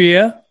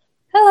Sophia?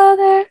 Hello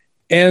there.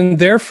 And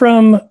they're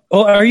from,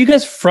 are you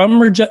guys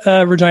from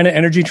Regina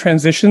Energy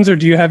Transitions, or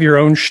do you have your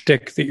own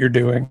shtick that you're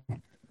doing?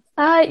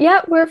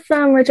 Yeah, we're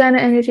from Regina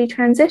Energy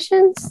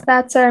Transitions.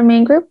 That's our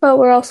main group, but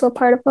we're also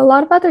part of a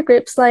lot of other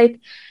groups like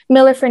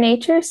Miller for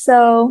Nature,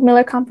 so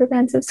Miller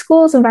Comprehensive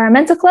Schools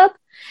Environmental Club,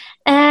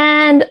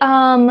 and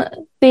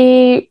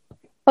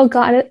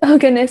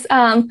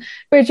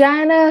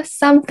Regina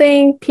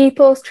something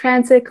People's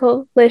Transit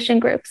Coalition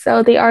Group,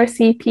 so the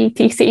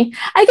RCPTC.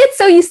 I get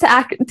so used to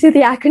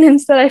the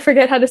acronyms that I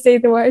forget how to say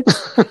the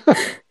words.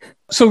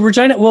 So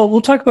Regina, well, we'll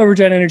talk about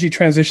Regina Energy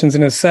Transitions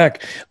in a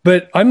sec,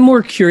 but I'm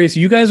more curious.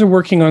 You guys are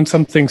working on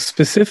something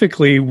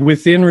specifically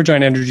within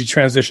Regina Energy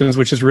Transitions,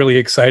 which is really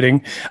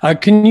exciting.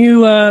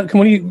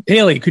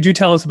 Haley, could you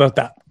tell us about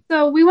that?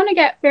 So we want to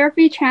get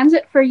fare-free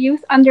transit for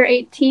youth under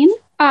 18.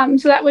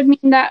 So that would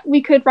mean that we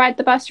could ride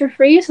the bus for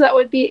free. So that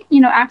would be,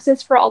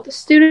 access for all the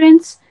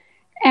students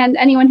and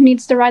anyone who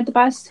needs to ride the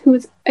bus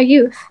who's a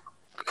youth.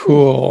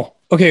 Cool.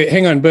 Okay,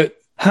 hang on.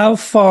 But how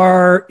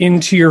far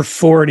into your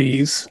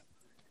 40s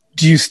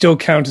do you still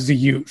count as a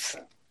youth?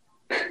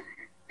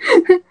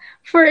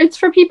 It's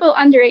for people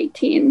under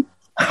 18.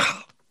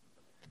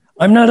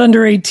 I'm not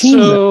under 18.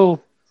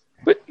 So,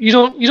 but you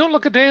don't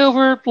look a day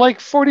over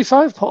like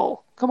 45,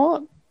 Paul. Come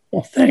on.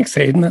 Well, thanks,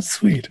 Aidan. That's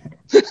sweet.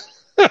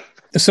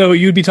 So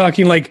you'd be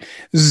talking like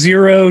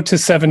 0 to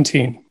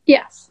 17.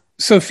 Yes.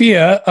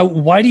 Sophia,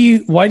 why do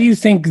you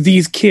think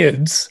these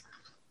kids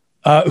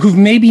who've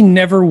maybe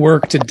never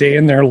worked a day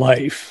in their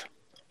life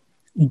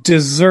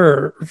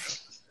deserve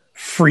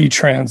free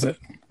transit?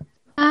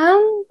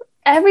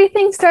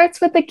 Everything starts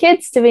with the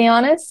kids, to be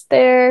honest.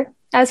 They're,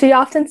 as we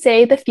often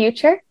say, the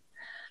future.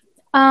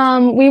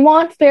 We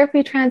want fare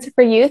free transit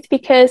for youth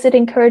because it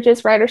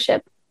encourages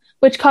ridership,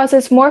 which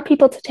causes more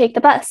people to take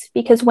the bus.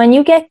 Because when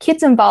you get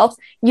kids involved,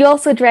 you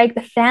also drag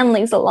the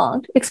families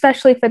along,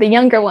 especially for the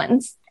younger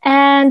ones.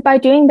 And by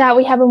doing that,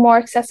 we have a more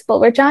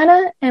accessible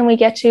Regina and we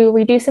get to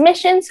reduce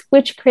emissions,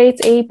 which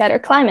creates a better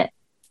climate.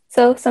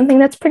 So something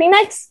that's pretty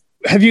nice.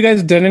 Have you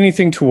guys done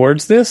anything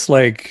towards this?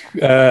 Like,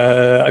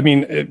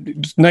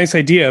 nice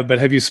idea, but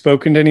have you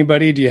spoken to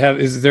anybody?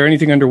 Is there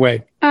anything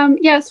underway?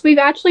 Yes, we've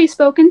actually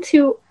spoken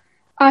to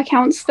a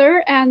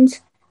counselor and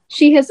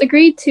she has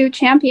agreed to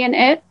champion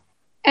it.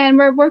 And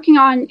we're working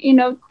on,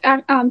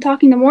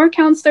 talking to more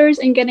counselors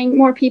and getting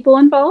more people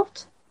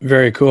involved.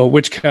 Very cool.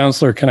 Which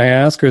counselor, can I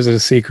ask, or is it a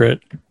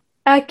secret?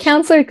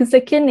 Counselor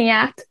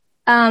Zakiniak.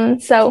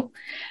 So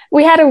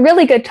we had a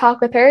really good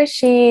talk with her.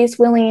 She's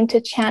willing to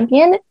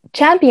champion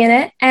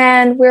it.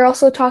 And we're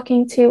also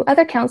talking to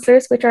other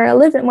counselors, which are a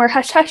little bit more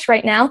hush-hush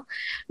right now.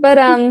 But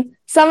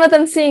some of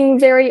them seem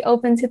very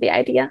open to the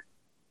idea.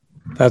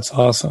 That's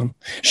awesome.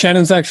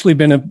 Shannon's actually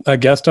been a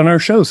guest on our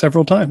show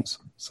several times.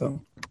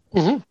 So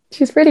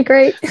she's pretty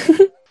great.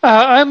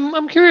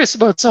 I'm curious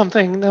about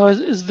something. Now,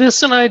 is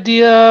this an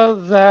idea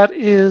that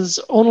is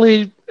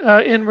only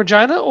in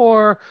Regina,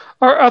 or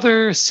are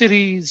other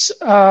cities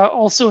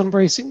also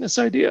embracing this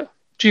idea,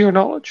 to your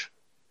knowledge?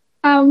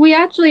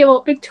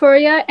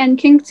 Victoria and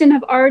Kingston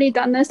have already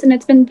done this, and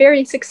it's been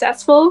very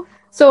successful.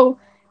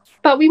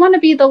 But we want to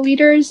be the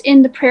leaders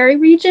in the prairie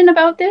region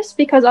about this,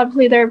 because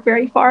obviously they're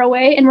very far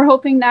away, and we're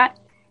hoping that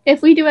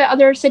if we do it,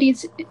 other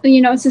cities,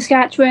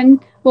 Saskatchewan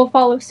will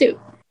follow suit.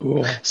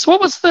 Cool. So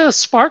what was the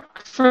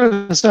spark for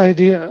this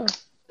idea?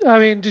 I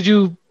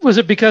mean, was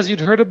it because you'd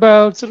heard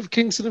about sort of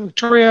Kingston and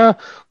Victoria,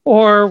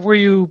 or were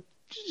you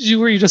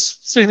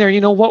just sitting there,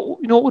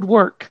 what would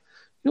work?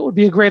 It would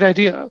be a great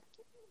idea.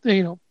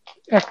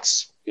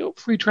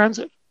 Free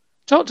transit.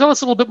 Tell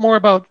us a little bit more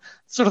about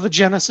sort of the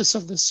genesis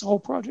of this whole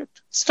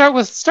project. Start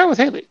with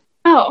Haley.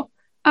 Well,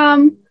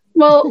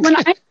 when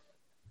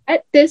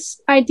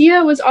this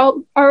idea was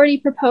already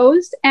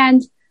proposed,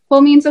 and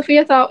me and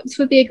Sophia thought this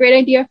would be a great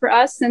idea for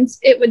us since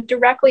it would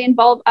directly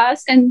involve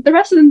us, and the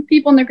rest of the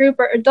people in the group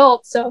are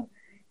adults, so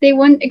they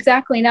wouldn't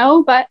exactly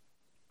know. But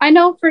I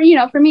know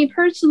for me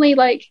personally,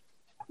 like,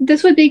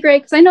 this would be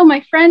great because I know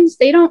my friends,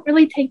 they don't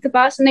really take the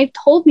bus, and they've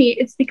told me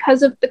it's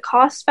because of the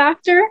cost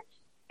factor.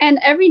 And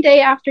every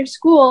day after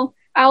school,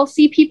 I'll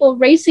see people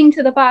racing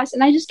to the bus,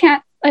 and I just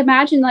can't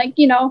imagine,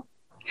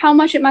 how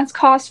much it must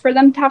cost for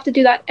them to have to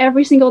do that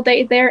every single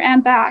day there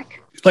and back.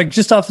 Like,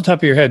 just off the top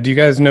of your head, do you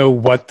guys know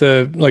what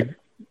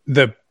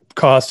the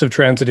cost of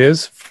transit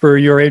is for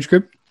your age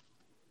group?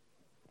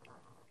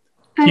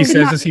 He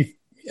says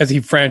as he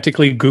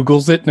frantically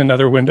Googles it in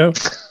another window.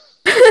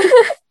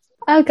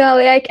 Oh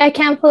golly, I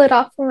can't pull it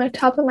off from the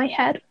top of my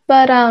head.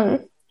 But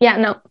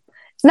no,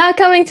 it's not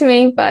coming to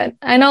me. But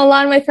I know a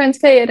lot of my friends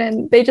pay it,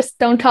 and they just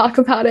don't talk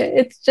about it.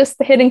 It's just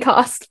the hidden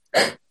cost.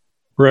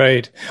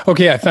 Right.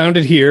 Okay, I found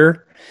it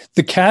here.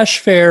 The cash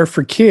fare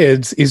for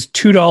kids is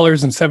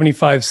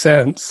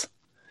 $2.75.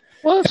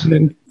 What? And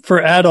then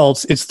for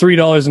adults, it's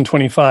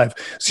 $3.25.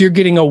 So you're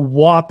getting a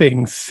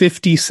whopping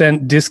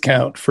 50-cent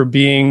discount for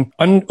being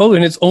and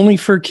it's only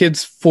for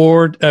kids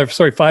 5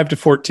 to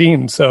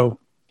 14. So,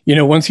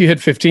 once you hit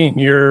 15,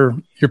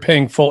 you're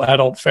paying full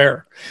adult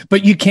fare.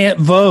 But you can't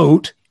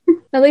vote.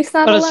 At least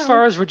not alone. But as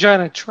far as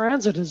Regina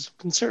Transit is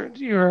concerned,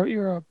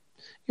 you're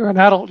an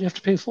adult. You have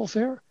to pay full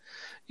fare.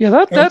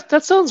 Yeah,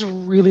 that sounds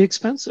really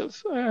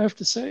expensive, I have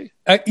to say.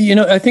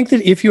 I think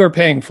that if you are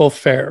paying full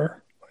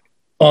fare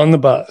on the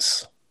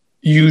bus,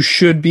 you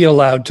should be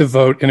allowed to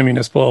vote in a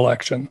municipal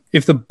election.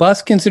 If the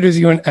bus considers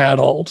you an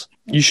adult,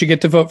 you should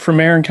get to vote for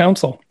mayor and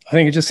council. I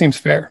think it just seems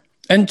fair.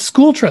 And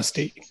school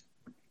trustee.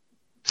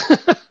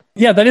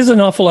 Yeah, that is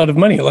an awful lot of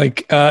money.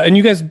 And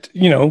you guys,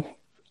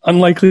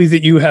 unlikely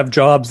that you have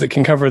jobs that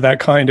can cover that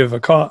kind of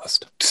a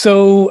cost.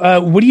 So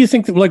what do you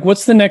think,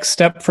 what's the next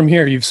step from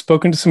here? You've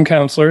spoken to some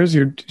counselors,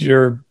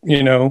 you're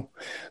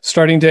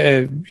starting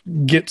to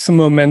get some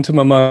momentum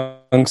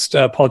amongst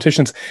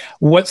politicians.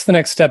 What's the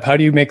next step? How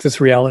do you make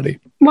this reality?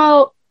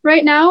 Well,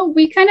 right now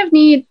we kind of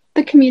need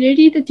the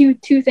community to do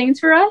two things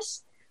for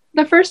us.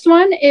 The first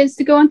one is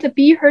to go into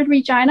Be Heard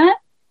Regina.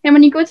 And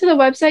when you go to the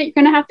website, you're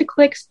going to have to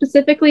click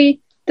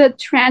specifically the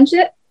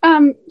transit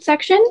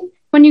section.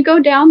 When you go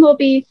down, there'll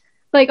be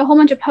a whole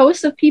bunch of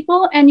posts of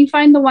people, and you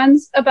find the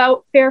ones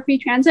about fare-free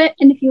transit.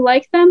 And if you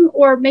like them,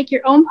 or make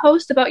your own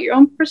post about your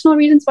own personal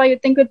reasons why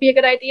you'd think would be a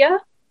good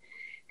idea,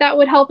 that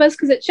would help us,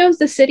 because it shows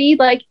the city,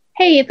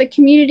 hey, the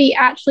community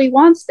actually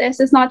wants this.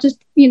 It's not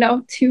just,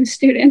 2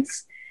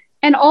 students.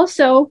 And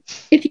also,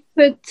 if you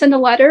could send a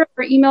letter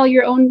or email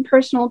your own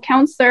personal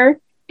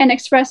counselor and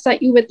express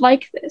that you would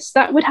like this,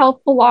 that would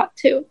help a lot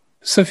too.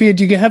 Sophia,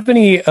 do you have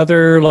any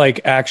other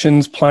like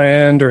actions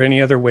planned or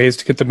any other ways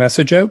to get the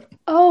message out?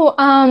 Oh,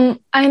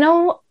 I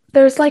know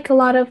there's like a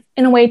lot of,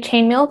 in a way,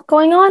 chainmail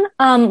going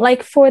on.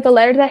 Like for the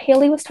letter that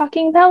Haley was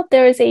talking about,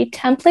 there is a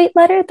template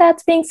letter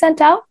that's being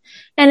sent out.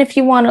 And if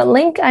you want a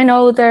link, I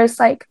know there's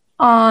like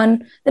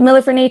on the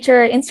Miller for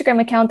Nature Instagram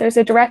account, there's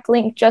a direct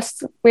link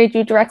just lead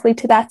you directly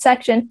to that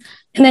section.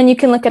 And then you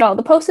can look at all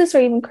the posts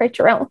or even create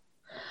your own.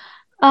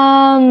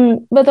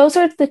 But those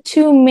are the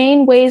two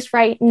main ways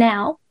right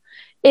now.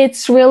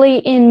 It's really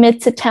in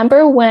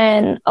mid-September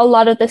when a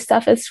lot of this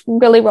stuff is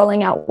really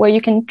rolling out, where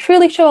you can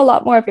truly show a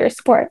lot more of your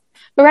support.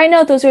 But right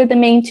now, those are the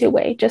main two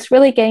ways, just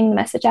really getting the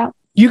message out.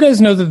 You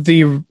guys know that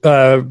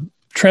the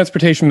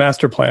Transportation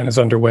Master Plan is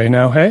underway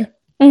now, hey?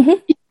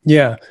 Mm-hmm.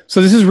 Yeah.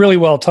 So this is really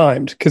well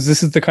timed because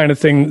this is the kind of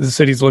thing the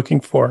city's looking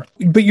for.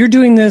 But you're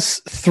doing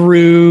this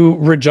through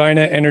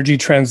Regina Energy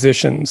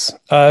Transitions.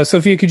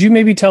 Sophia, could you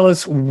maybe tell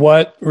us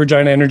what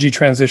Regina Energy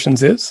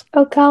Transitions is?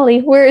 Oh,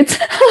 golly, words.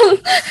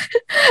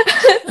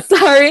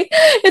 Sorry,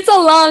 it's a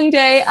long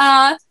day.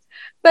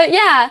 But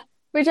yeah,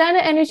 Regina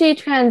Energy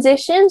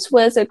Transitions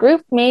was a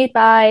group made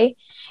by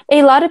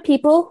a lot of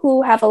people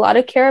who have a lot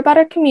of care about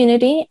our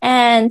community,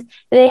 and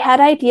they had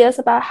ideas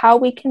about how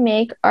we can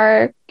make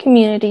our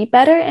community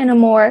better and a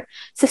more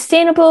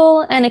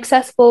sustainable and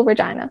accessible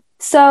Regina.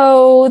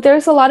 So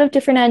there's a lot of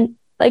different,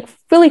 like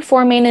really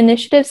 4 main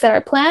initiatives that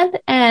are planned,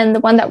 and the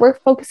one that we're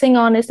focusing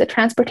on is the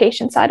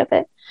transportation side of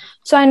it.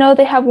 So I know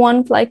they have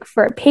one like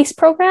for a PACE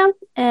program,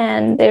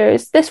 and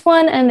there's this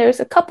one, and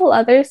there's a couple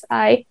others.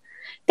 I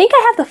think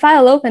I have the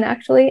file open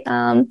actually.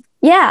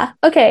 Yeah,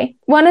 okay.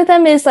 One of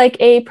them is like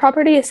a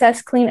property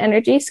assessed clean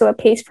energy, so a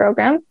PACE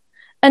program.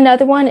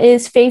 Another one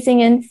is phasing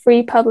in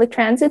free public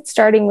transit,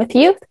 starting with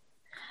youth.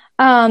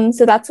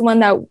 So that's the one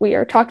that we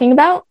are talking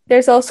about.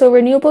 There's also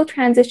renewable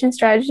transition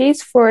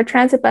strategies for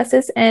transit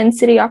buses and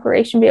city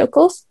operation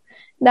vehicles.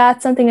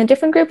 That's something a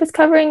different group is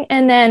covering.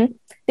 And then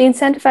the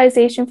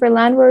incentivization for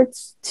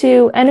landlords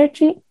to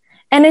energy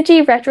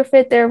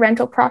retrofit their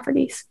rental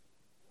properties.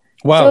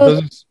 Wow,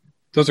 so,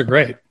 those are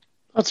great.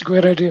 That's a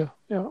great idea.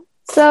 Yeah.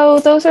 So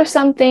those are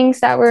some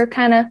things that we're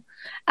kind of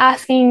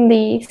asking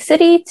the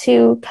city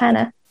to kind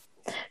of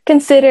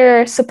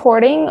consider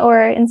supporting or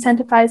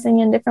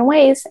incentivizing in different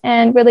ways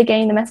and really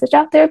getting the message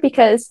out there,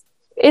 because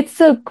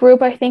it's a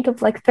group, I think,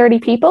 of like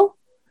 30 people.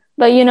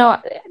 But, you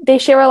know, they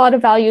share a lot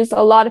of values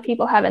a lot of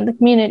people have in the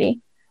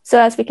community. So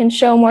as we can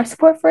show more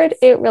support for it,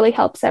 it really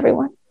helps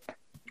everyone.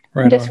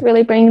 Right, and just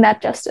really bring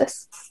that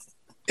justice.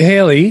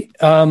 Haley,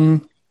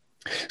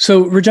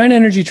 so Regina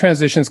Energy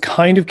Transitions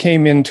kind of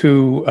came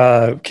into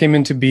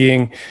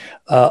being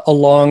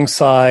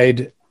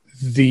alongside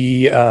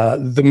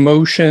the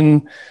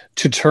motion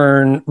to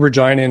turn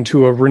Regina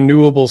into a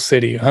renewable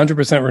city,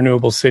 100%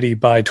 renewable city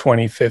by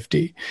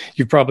 2050.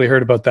 You've probably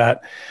heard about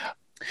that.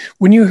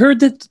 When you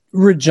heard that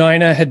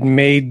Regina had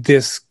made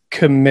this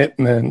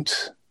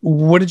commitment,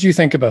 what did you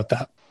think about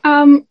that?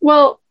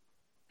 Well,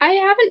 I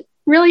haven't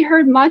really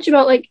heard much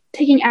about like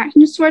taking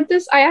actions toward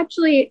this. I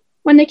actually,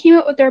 when they came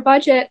out with their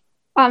budget,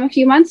 a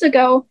few months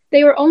ago,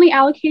 they were only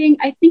allocating,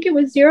 I think it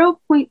was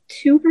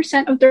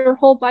 0.2% of their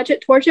whole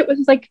budget towards it, which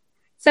was like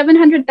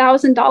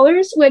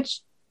 $700,000,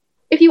 which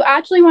if you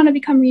actually want to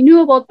become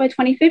renewable by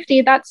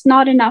 2050, that's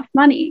not enough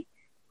money.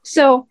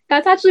 So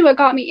that's actually what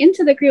got me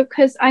into the group,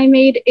 because I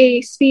made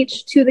a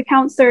speech to the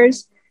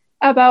counselors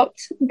about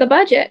the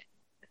budget.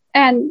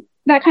 And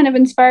that kind of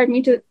inspired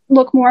me to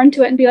look more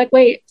into it and be like,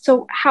 wait,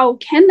 so how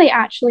can they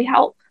actually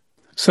help?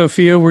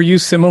 Sophia, were you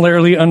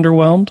similarly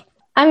underwhelmed?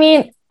 I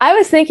mean, I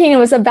was thinking it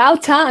was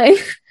about time.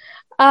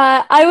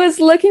 I was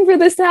looking for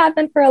this to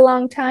happen for a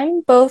long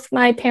time. Both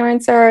my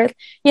parents are,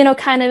 you know,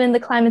 kind of in the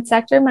climate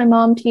sector. My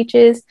mom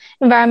teaches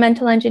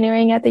environmental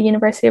engineering at the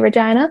University of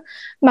Regina.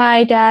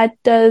 My dad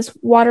does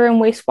water and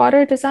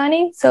wastewater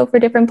designing, so for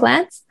different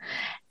plants.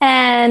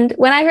 And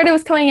when I heard it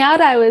was coming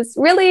out, I was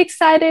really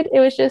excited. It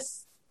was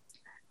just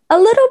a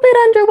little bit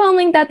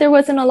underwhelming that there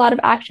wasn't a lot of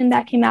action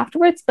that came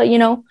afterwards. But, you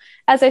know,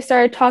 as I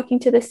started talking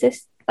to the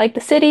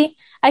city,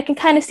 I can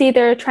kind of see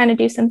they're trying to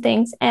do some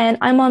things, and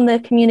I'm on the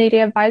community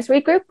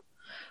advisory group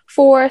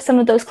for some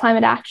of those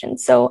climate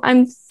actions. So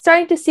I'm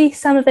starting to see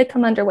some of it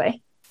come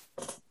underway,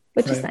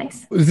 which is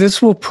nice.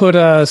 This will put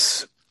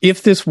us,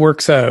 if this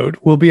works out,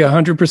 we'll be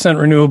 100%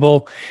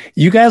 renewable.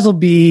 You guys will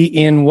be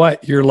in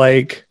what? You're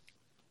like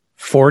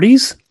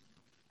 40s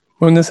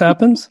when this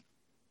happens?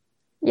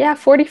 Yeah,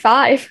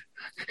 45.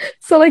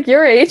 So like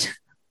your age.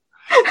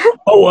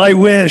 Oh, I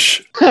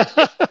wish.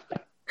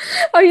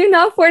 Are you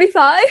not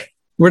 45?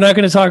 We're not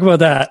going to talk about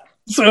that.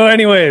 So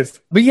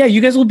anyways, but yeah,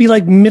 you guys will be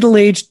like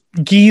middle-aged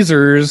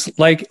geezers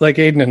like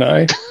Aiden and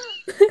I.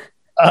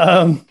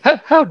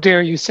 How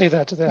dare you say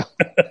that to them?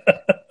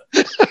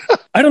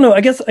 I don't know.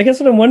 I guess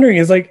what I'm wondering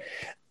is like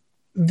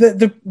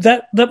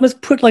that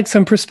must put like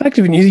some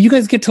perspective in you. You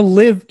guys get to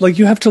live, like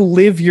you have to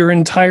live your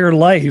entire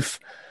life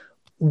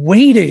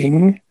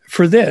waiting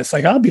for this.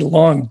 Like I'll be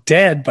long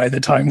dead by the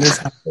time this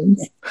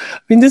happens. I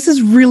mean, this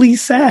is really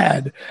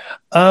sad.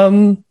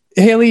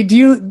 Haley, do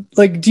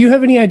you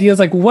have any ideas?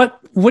 Like what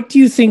what do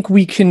you think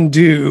we can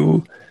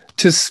do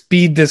to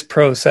speed this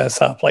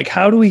process up? Like,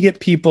 how do we get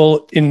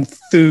people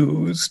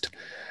enthused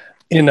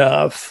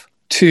enough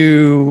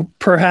to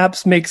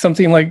perhaps make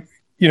something like,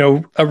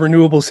 a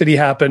renewable city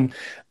happen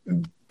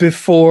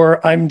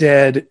before I'm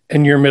dead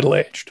and you're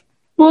middle-aged?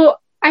 Well,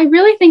 I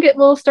really think it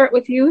will start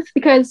with youth,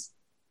 because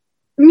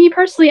me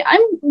personally,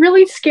 I'm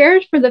really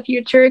scared for the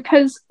future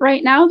because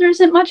right now there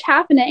isn't much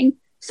happening.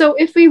 So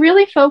if we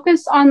really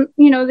focus on,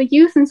 the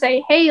youth and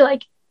say, hey,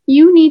 like,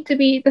 you need to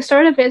be the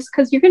start of this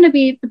because you're going to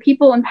be the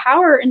people in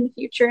power in the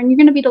future and you're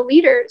going to be the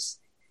leaders.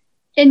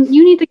 And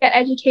you need to get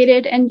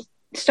educated and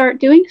start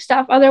doing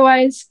stuff.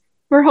 Otherwise,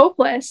 we're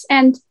hopeless.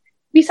 And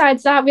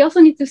besides that, we also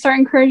need to start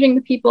encouraging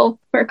the people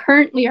who are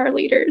currently our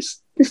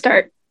leaders to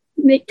start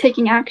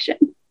taking action.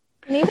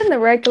 And even the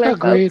regular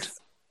folks.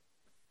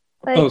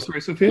 Like,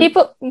 sorry, Sophia?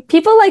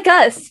 People like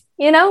us,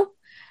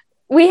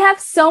 we have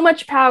so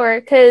much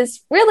power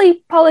because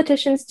really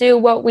politicians do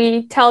what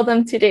we tell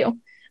them to do.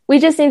 We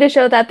just need to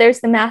show that there's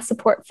the mass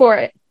support for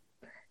it.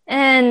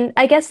 And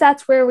I guess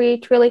that's where we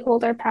truly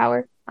hold our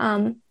power.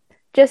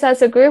 Just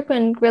as a group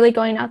and really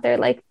going out there,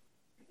 like,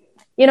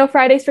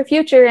 Fridays for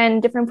Future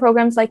and different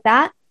programs like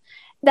that.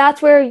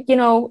 That's where,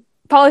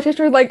 politicians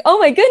are like, oh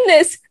my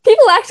goodness,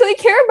 people actually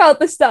care about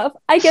this stuff.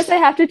 I guess I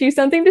have to do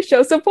something to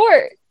show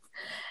support.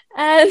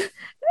 And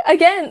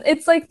again,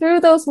 it's like through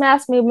those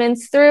mass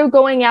movements, through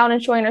going out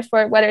and showing our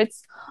support, whether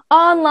it's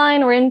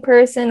online or in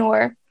person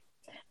or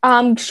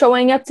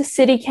showing up to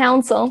city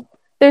council.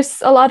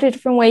 There's a lot of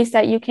different ways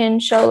that you can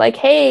show like,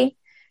 hey,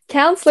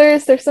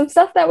 counselors, there's some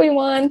stuff that we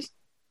want.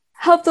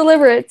 Help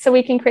deliver it so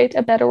we can create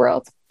a better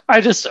world. I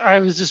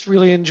was just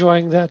really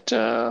enjoying that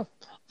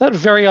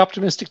very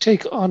optimistic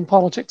take on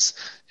politics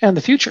and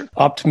the future.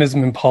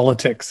 Optimism in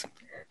politics.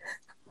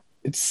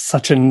 It's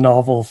such a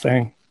novel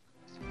thing.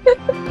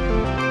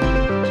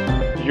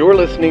 You're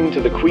listening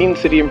to the Queen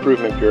City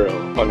Improvement Bureau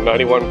on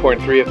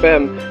 91.3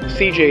 FM,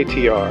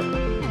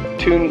 CJTR.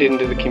 Tuned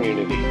into the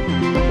community.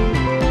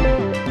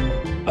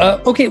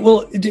 Okay,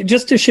 well,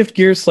 just to shift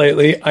gears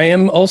slightly, I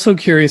am also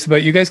curious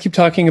about, you guys keep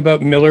talking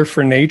about Miller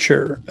for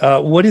Nature.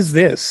 What is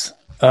this?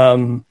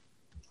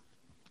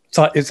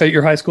 Is that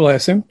your high school, I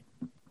assume?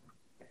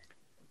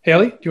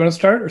 Haley, do you want to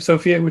start? Or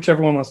Sophia,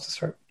 whichever one wants to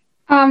start.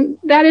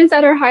 That is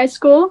at our high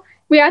school.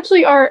 We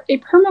actually are a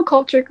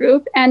permaculture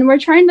group, and we're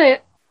trying to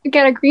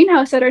get a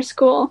greenhouse at our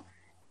school.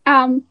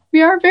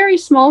 We are a very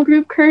small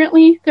group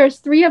currently. There's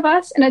 3 of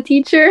us and a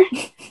teacher,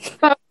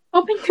 but we're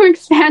hoping to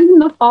expand in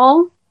the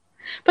fall.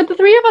 But the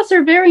 3 of us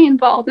are very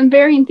involved and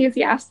very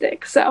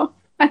enthusiastic, so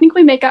I think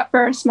we make up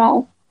for a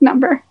small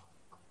number.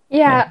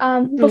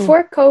 Yeah,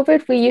 before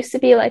COVID, we used to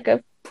be like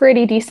a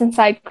pretty decent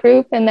sized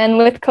group, and then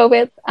with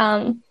COVID,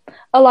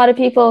 a lot of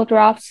people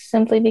dropped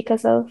simply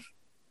because of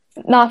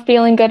not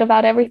feeling good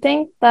about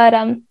everything. But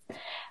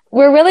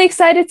we're really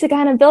excited to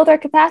kind of build our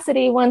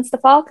capacity once the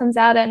fall comes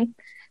out, and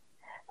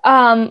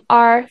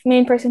our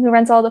main person who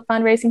runs all the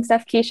fundraising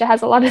stuff, Keisha,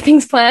 has a lot of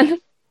things planned.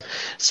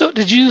 So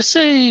did you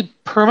say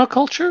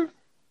permaculture?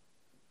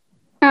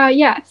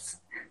 Yes.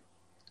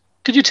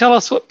 Could you tell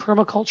us what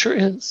permaculture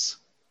is?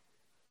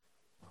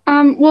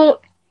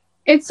 Well,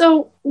 it's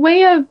a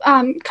way of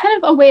kind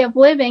of a way of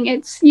living.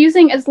 It's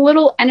using as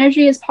little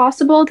energy as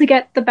possible to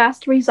get the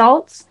best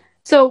results.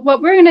 So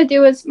what we're going to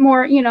do is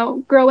more,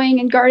 growing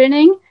and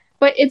gardening,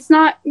 but it's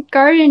not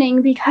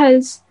gardening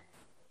because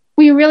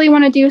we really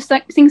want to do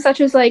things such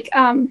as like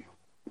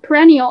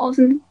perennials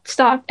and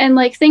stuff, and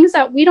like things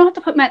that we don't have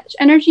to put much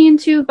energy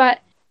into, but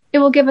it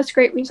will give us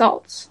great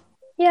results.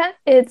 Yeah,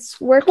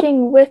 it's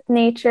working with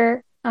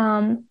nature,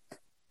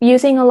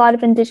 using a lot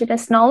of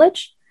indigenous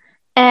knowledge,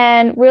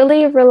 and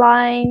really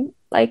relying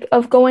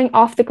of going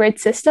off the grid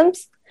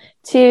systems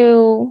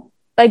to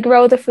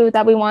grow the food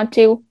that we want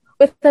to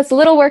with as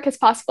little work as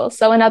possible.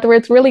 So in other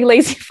words, really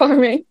lazy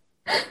farming.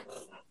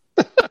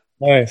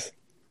 Nice.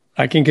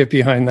 I can get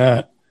behind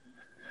that.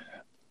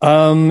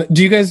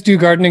 Do you guys do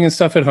gardening and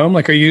stuff at home?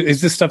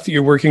 Is this stuff that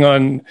you're working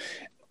on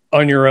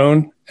your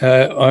own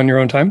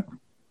time?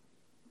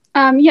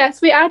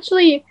 Yes, we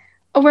actually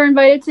were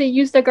invited to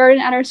use the garden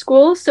at our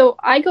school. So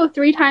I go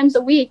 3 times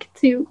a week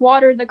to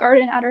water the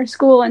garden at our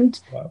school. And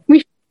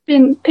We've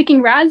been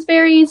picking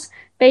raspberries,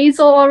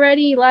 basil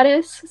already,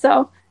 lettuce.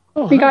 So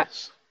we got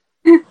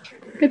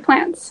good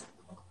plants.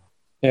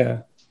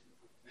 Yeah.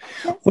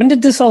 When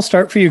did this all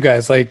start for you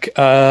guys?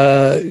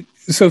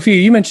 Sophia,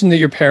 you mentioned that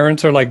your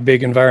parents are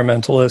big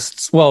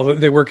environmentalists. Well,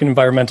 they work in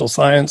environmental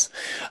science.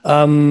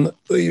 When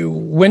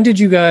did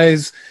you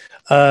guys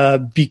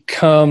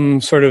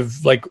become sort of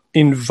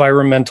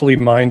environmentally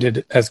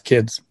minded as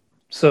kids?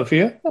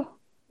 Sophia?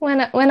 When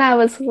I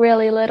was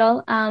really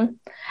little,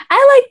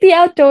 I liked the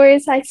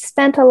outdoors. I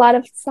spent a lot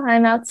of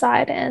time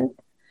outside, and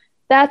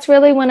that's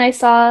really when I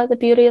saw the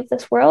beauty of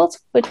this world,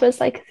 which was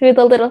through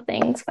the little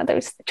things, whether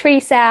it's the tree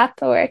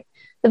sap or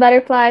the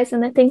butterflies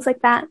and the things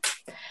like that.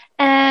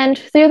 And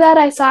through that,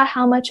 I saw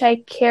how much I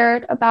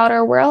cared about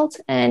our world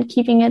and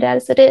keeping it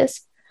as it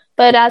is.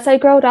 But as I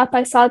grew up,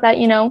 I saw that,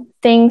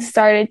 things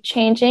started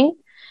changing,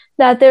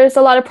 that there's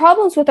a lot of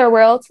problems with our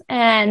world.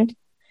 And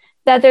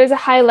that there's a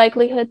high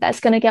likelihood that's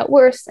going to get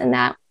worse, and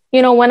that,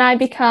 when I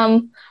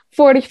become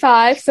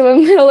 45, so a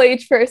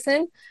middle-aged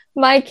person,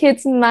 my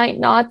kids might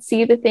not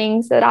see the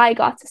things that I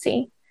got to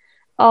see,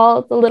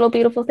 all the little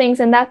beautiful things.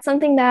 And that's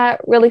something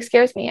that really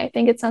scares me. I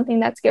think it's something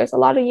that scares a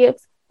lot of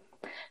youth.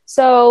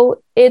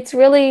 So it's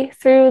really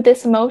through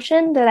this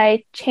emotion that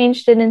I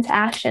changed it into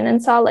action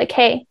and saw like,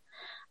 hey,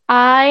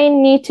 I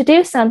need to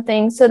do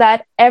something so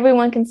that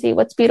everyone can see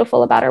what's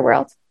beautiful about our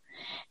world.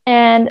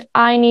 And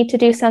I need to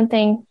do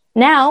something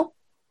now,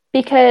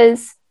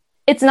 because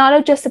it's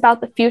not just about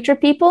the future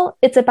people.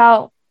 It's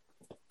about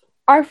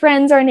our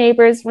friends, our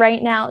neighbors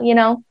right now.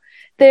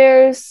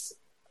 There's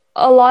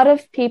a lot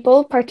of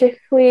people,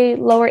 particularly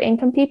lower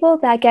income people,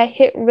 that get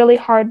hit really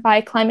hard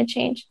by climate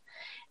change,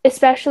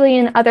 especially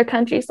in other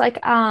countries. Like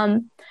I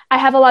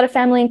have a lot of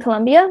family in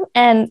Colombia,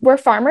 and we're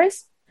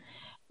farmers.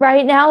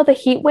 Right now, the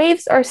heat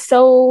waves are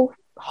so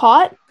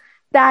hot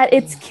that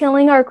it's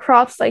killing our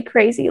crops like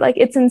crazy. Like,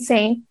 it's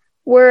insane.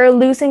 We're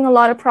losing a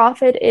lot of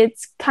profit.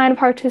 It's kind of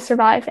hard to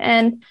survive.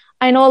 And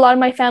I know a lot of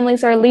my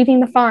families are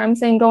leaving the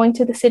farms and going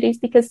to the cities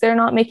because they're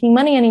not making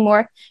money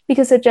anymore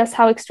because of just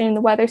how extreme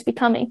the weather's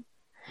becoming.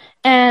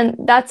 And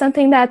that's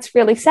something that's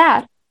really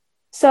sad.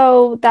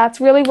 So that's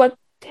really what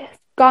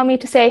got me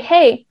to say,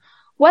 hey,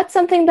 what's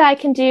something that I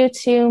can do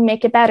to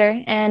make it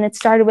better? And it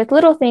started with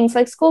little things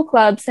like school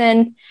clubs.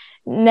 And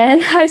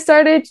then I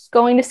started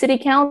going to city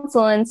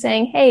council and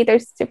saying, hey,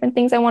 there's different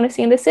things I want to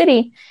see in the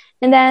city.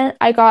 And then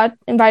I got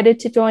invited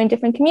to join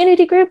different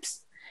community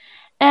groups.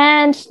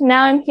 And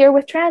now I'm here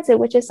with transit,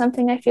 which is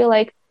something I feel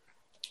like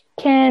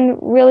can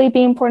really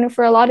be important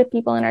for a lot of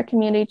people in our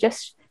community,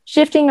 just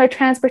shifting our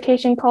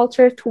transportation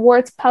culture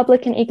towards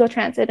public and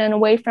eco-transit and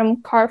away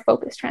from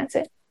car-focused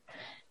transit,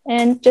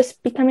 and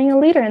just becoming a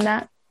leader in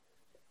that.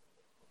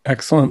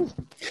 Excellent.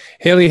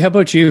 Haley, how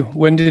about you?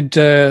 When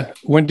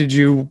did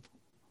you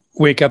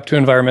wake up to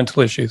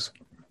environmental issues?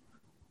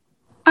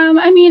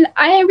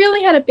 I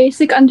really had a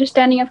basic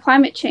understanding of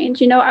climate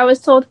change. I was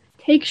told,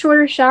 take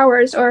shorter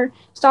showers or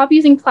stop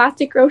using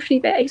plastic grocery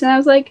bags. And I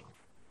was like,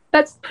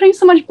 that's putting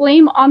so much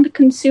blame on the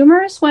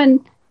consumers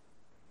when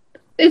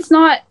it's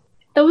not.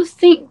 Those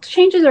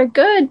changes are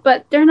good,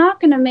 but they're not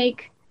going to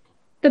make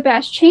the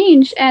best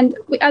change. And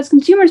as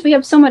consumers, we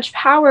have so much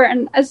power.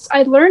 And as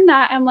I learned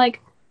that, I'm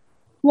like,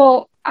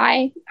 well,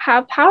 I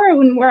have power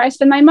where I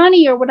spend my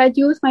money or what I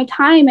do with my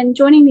time. And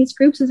joining these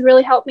groups has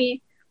really helped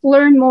me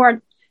learn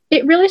more.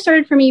 It really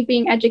started for me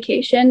being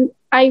education.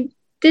 I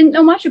didn't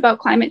know much about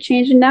climate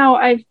change, and now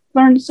I've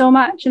learned so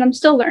much, and I'm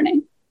still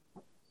learning.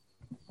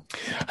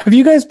 Have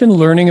you guys been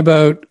learning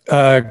about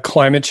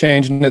climate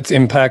change and its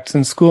impacts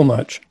in school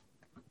much?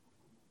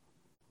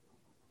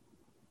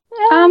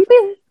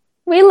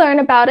 We learn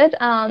about it.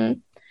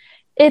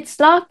 It's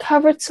not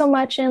covered so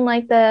much in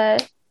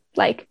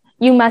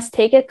you must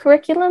take it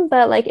curriculum,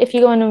 but if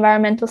you go in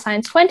Environmental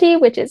Science 20,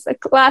 which is a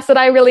class that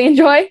I really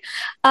enjoy,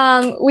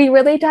 we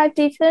really dive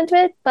deep into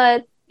it.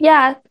 But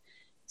yeah,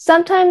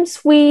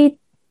 sometimes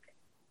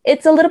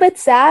it's a little bit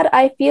sad.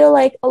 I feel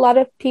like a lot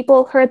of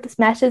people heard this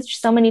message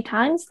so many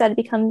times that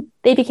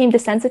they became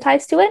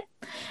desensitized to it.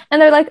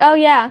 And they're like, oh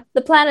yeah,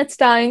 the planet's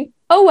dying.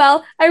 Oh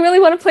well, I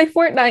really want to play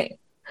Fortnite.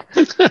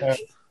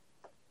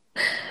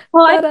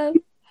 Well,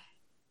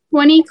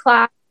 20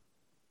 class,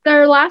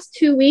 their last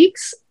 2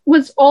 weeks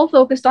was all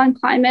focused on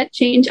climate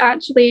change,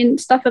 actually,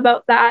 and stuff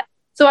about that.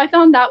 So I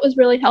found that was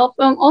really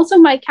helpful. Also,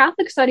 my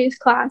Catholic studies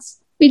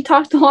class, we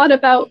talked a lot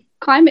about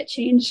climate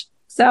change.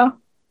 So.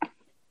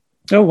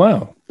 Oh,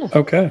 wow.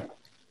 Okay.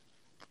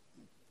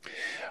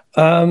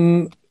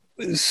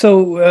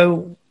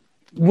 So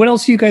what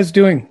else are you guys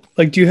doing?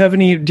 Do you have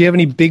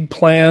any big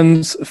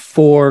plans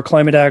for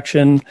climate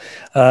action,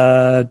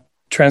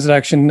 transit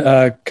action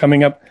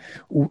coming up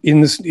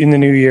in the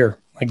new year?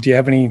 Do you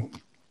have anything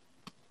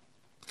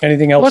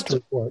else to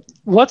report?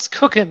 What's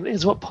cooking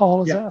is what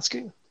Paul is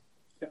asking.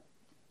 Yeah.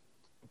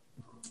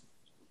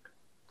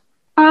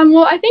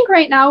 Well, I think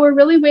right now we're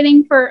really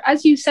waiting for,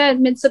 as you said,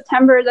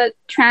 mid-September, the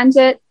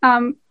transit.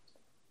 I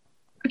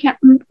can't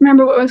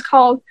remember what it was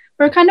called.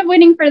 We're kind of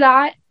waiting for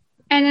that.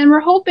 And then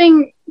we're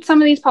hoping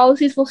some of these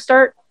policies will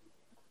start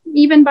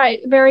even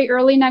by very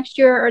early next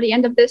year or the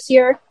end of this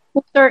year,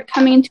 will start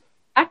coming into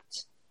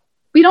effect.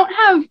 We don't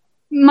have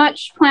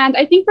much planned.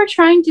 I think we're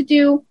trying to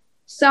do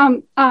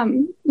some,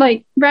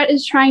 Brett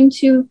is trying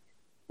to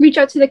reach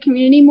out to the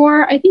community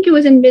more. I think it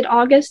was in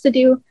mid-August to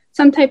do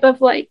some type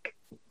of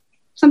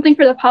something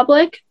for the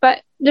public,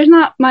 but there's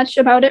not much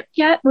about it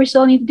yet. We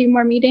still need to do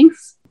more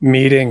meetings.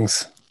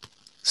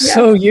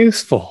 So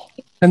useful.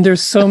 And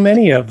there's so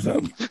many of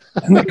them,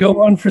 and they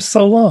go on for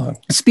so long.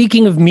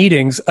 Speaking of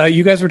meetings,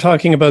 you guys were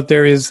talking about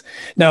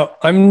now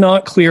I'm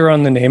not clear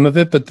on the name of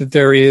it, but that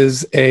there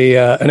is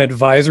an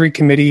advisory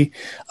committee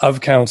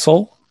of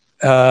council.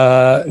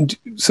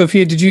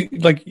 Sophia,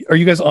 are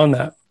you guys on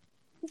that?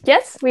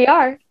 Yes, we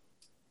are.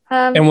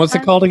 And what's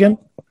it called again?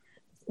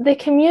 The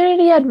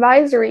Community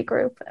Advisory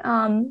Group.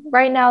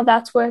 Right now,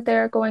 that's what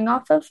they're going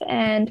off of.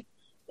 And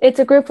it's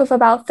a group of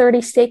about 30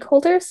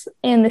 stakeholders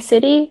in the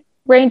city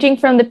ranging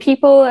from the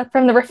people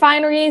from the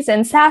refineries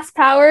and SAS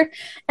Power,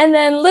 and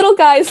then little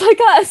guys like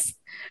us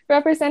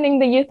representing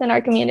the youth in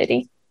our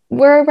community.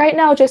 We're right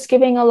now just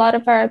giving a lot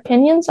of our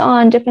opinions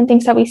on different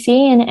things that we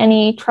see and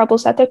any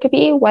troubles that there could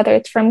be, whether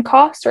it's from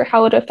cost or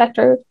how it would affect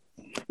our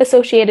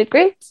associated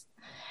groups.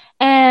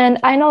 And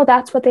I know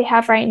that's what they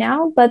have right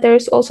now, but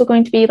there's also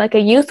going to be like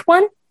a youth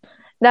one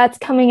that's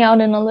coming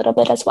out in a little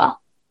bit as well.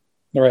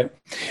 All right.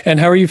 And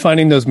how are you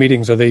finding those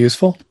meetings? Are they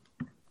useful?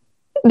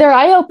 They're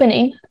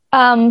eye-opening.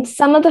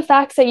 Some of the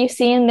facts that you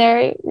see in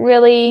there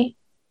really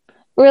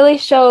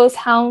shows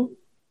how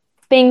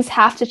things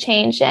have to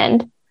change,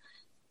 and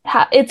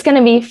it's going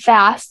to be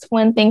fast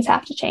when things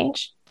have to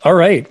change. All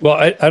right.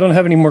 Well, I don't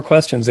have any more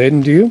questions.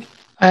 Aiden, do you?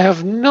 I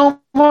have no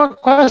more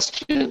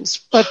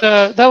questions, but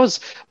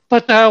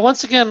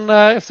once again,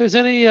 if there's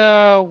any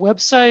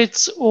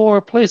websites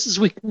or places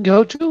we can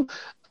go to,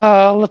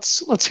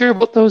 let's hear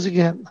about those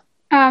again.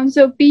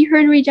 So Be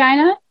Heard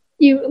Regina,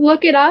 you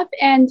look it up,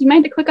 and you might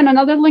have to click on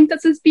another link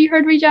that says Be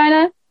Heard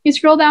Regina. You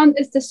scroll down,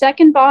 it's the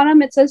second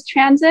bottom, it says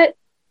transit,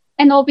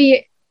 and there'll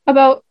be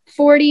about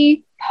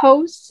 40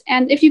 posts.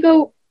 And if you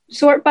go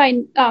sort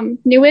by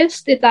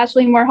newest, it's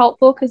actually more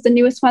helpful because the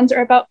newest ones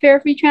are about fare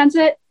free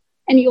transit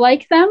and you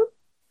like them.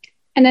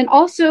 And then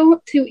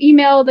also to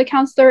email the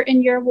counselor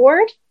in your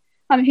ward.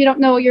 If you don't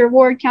know your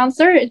ward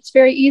counselor, it's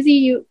very easy.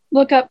 You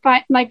look up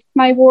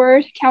my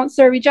ward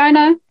counselor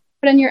Regina,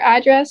 put in your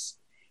address,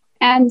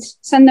 and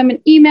send them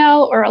an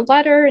email or a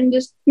letter, and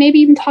just maybe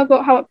even talk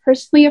about how it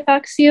personally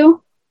affects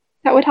you.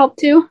 That would help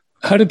too.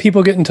 How do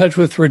people get in touch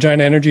with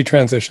Regina Energy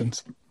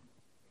Transitions?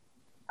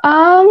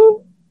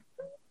 I'm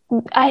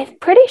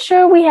pretty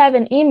sure we have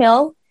an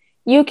email.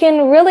 You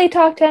can really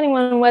talk to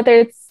anyone, whether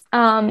it's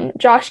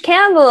Josh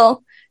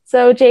Campbell,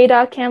 so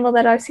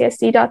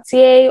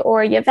j.campbell@rcsd.ca,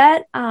 or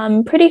Yvette.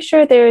 I'm pretty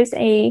sure there's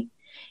a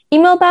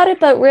email about it,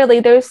 but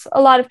really there's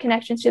a lot of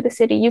connections to the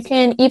city. You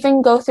can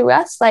even go through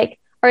us, like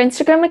our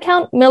Instagram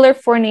account, Miller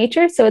for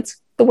Nature. So it's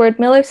the word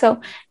Miller, so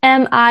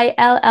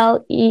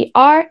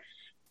MILLER,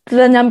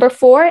 the number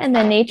 4, and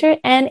then nature,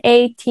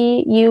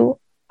 NATURCRE.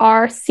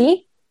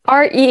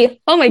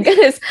 Oh my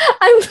goodness,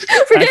 I'm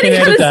forgetting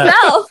how to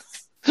spell.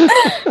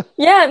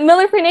 Yeah,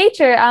 Miller for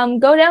Nature.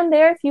 Go down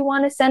there if you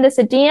want to send us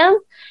a DM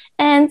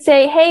and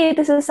say, hey,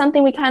 this is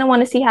something we kind of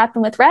want to see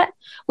happen with Rhett.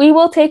 We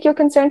will take your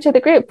concern to the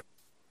group.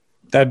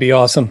 That'd be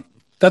awesome.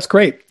 That's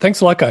great.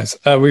 Thanks a lot, guys.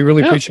 We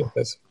really appreciate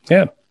this.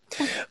 Yeah.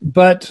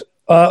 But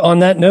on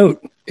that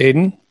note,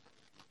 Aiden,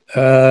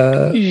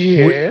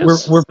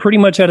 yes. we're pretty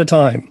much out of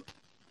time.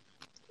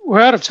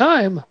 We're out of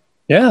time?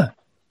 Yeah.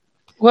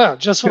 Well,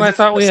 just when I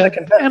thought we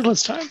had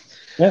endless time.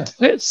 Yeah.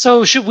 Okay,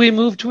 so should we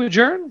move to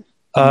adjourn?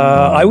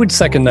 I would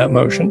second that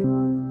motion.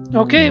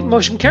 Okay,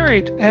 motion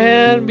carried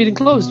and meeting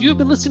closed. You've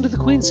been listening to the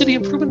Queen City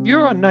Improvement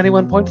Bureau on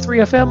 91.3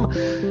 FM,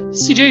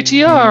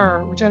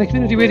 CJTR, Regina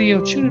Community Radio.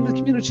 Tune into the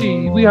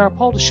community. We are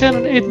Paul Deschênes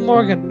and Aidan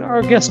Morgan.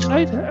 Our guests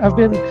tonight have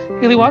been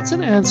Haley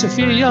Watson and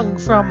Sophia Young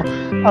from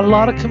a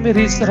lot of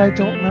committees that I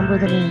don't remember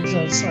the names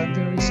of, so I'm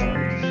very sorry.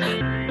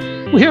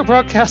 We are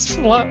broadcast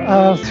from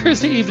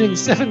Thursday evening,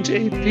 7 to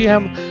 8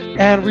 p.m.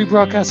 and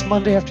rebroadcast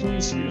Monday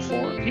afternoons 3 to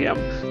 4 p.m.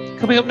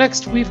 Coming up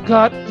next, we've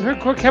got the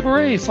Nerdcore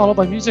Cabaret, followed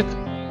by music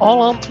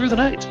all on through the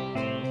night.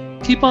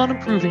 Keep on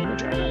improving,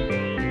 Regina.